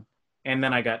one, and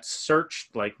then I got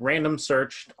searched, like random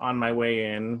searched on my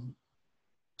way in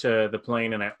to the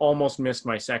plane, and I almost missed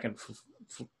my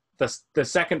the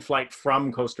second flight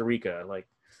from Costa Rica, like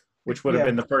which would have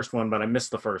been yeah. the first one, but I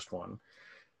missed the first one.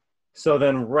 So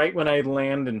then, right when I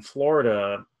land in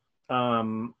Florida,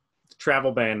 the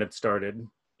travel ban had started,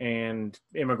 and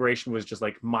immigration was just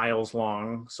like miles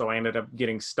long. So I ended up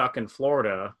getting stuck in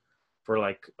Florida for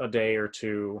like a day or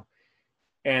two,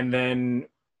 and then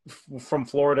from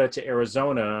Florida to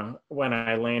Arizona, when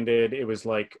I landed, it was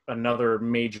like another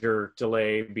major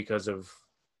delay because of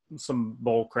some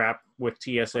bull crap with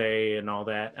TSA and all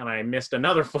that, and I missed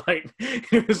another flight.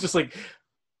 It was just like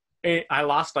I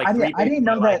lost like three I days didn't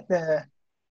of know my life. that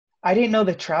I didn't know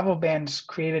the travel bans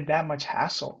created that much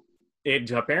hassle. It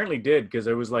apparently did, because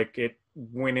it was like it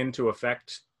went into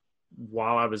effect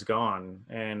while I was gone,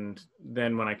 and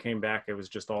then when I came back, it was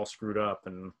just all screwed up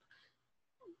and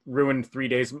ruined 3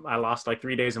 days. I lost like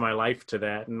 3 days of my life to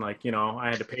that, and like I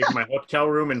had to pay for my hotel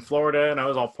room in Florida, and I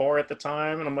was all poor at the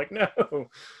time, and I'm like, no,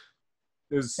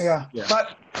 it was Yeah, yeah,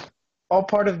 but all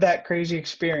part of that crazy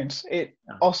experience. It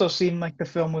yeah. also seemed like the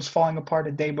film was falling apart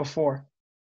a day before,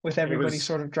 with It everybody was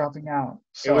sort of dropping out.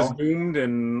 it was So doomed,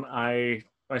 and I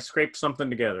scraped something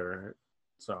together.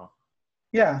 So,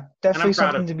 yeah, and definitely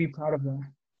something to be proud of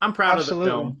there. I'm proud of the Absolutely.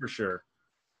 film for sure.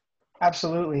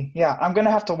 Absolutely. Yeah, I'm gonna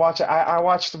have to watch it. I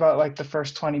watched about like the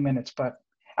first 20 minutes, but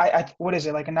I what is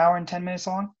it, like an hour and 10 minutes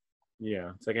long?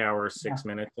 Yeah, it's like an hour Yeah. 6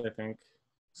 minutes, I think.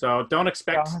 So don't Yeah, I'll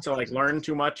expect have to like learn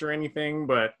too much or anything,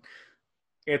 but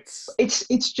it's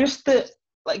it's just the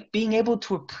like being able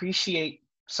to appreciate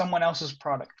someone else's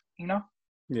product, you know?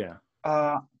 yeah.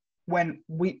 Uh when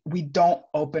we don't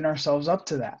open ourselves up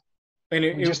to that. And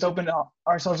We just open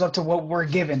ourselves up to what we're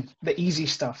given, the easy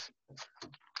stuff.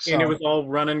 it So, was all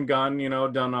run and gun,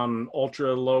 done on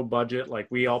ultra low budget. Like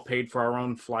we all paid for our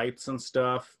own flights and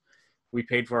stuff. We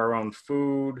paid for our own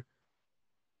food.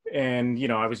 And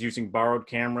I was using borrowed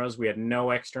cameras. We had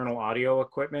no external audio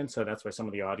equipment, so that's why some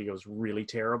of the audio is really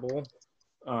terrible.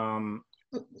 Um,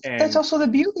 that's and also the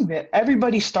beauty of it.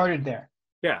 Everybody started there.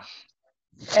 yeah,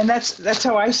 And that's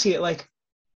how I see it. Like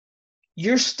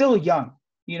you're still young,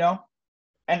 you know?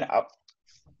 And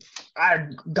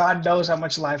God knows how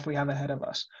much life we have ahead of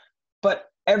us. But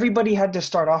everybody had to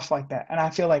start off like that. And I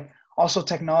feel like also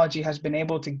technology has been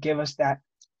able to give us that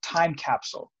time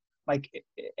capsule. Like,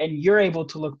 and you're able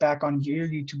to look back on your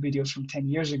YouTube videos from 10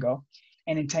 years ago.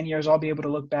 And in 10 years, I'll be able to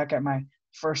look back at my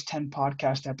first 10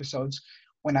 podcast episodes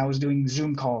when I was doing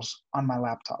Zoom calls on my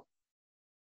laptop.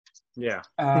 yeah,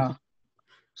 Uh,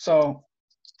 so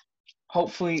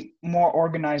hopefully more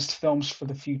organized films for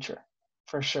the future,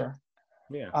 for sure.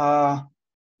 yeah. Uh,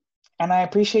 and I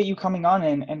appreciate you coming on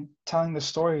and telling the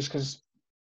stories because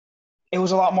it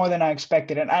was a lot more than I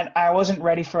expected. And I wasn't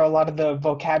ready for a lot of the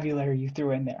vocabulary you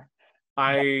threw in there. But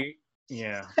I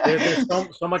Yeah, there's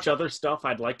so much other stuff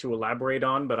I'd like to elaborate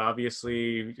on, but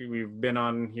obviously we've been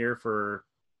on here for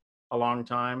a long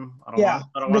time. Yeah.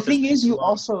 I don't The want this thing to be is, too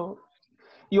long.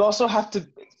 you also have to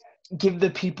give the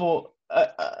people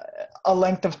a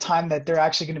length of time that they're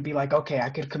actually going to be like, okay, I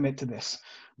could commit to this.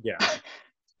 Yeah.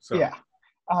 So Yeah.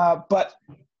 But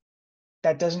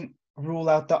that doesn't rule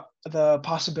out the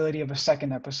possibility of a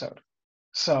second episode.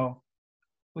 So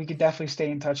we could definitely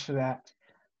stay in touch for that.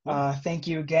 yeah, Thank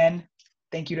you again.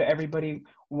 Thank you to everybody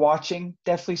watching.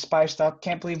 Definitely spiced up.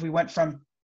 Can't believe we went from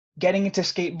getting into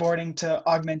skateboarding to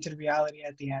augmented reality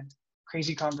at the end.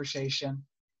 Crazy conversation.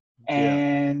 yeah, it's been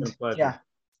And a pleasure. yeah,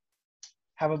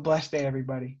 have a blessed day,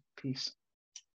 everybody. Peace.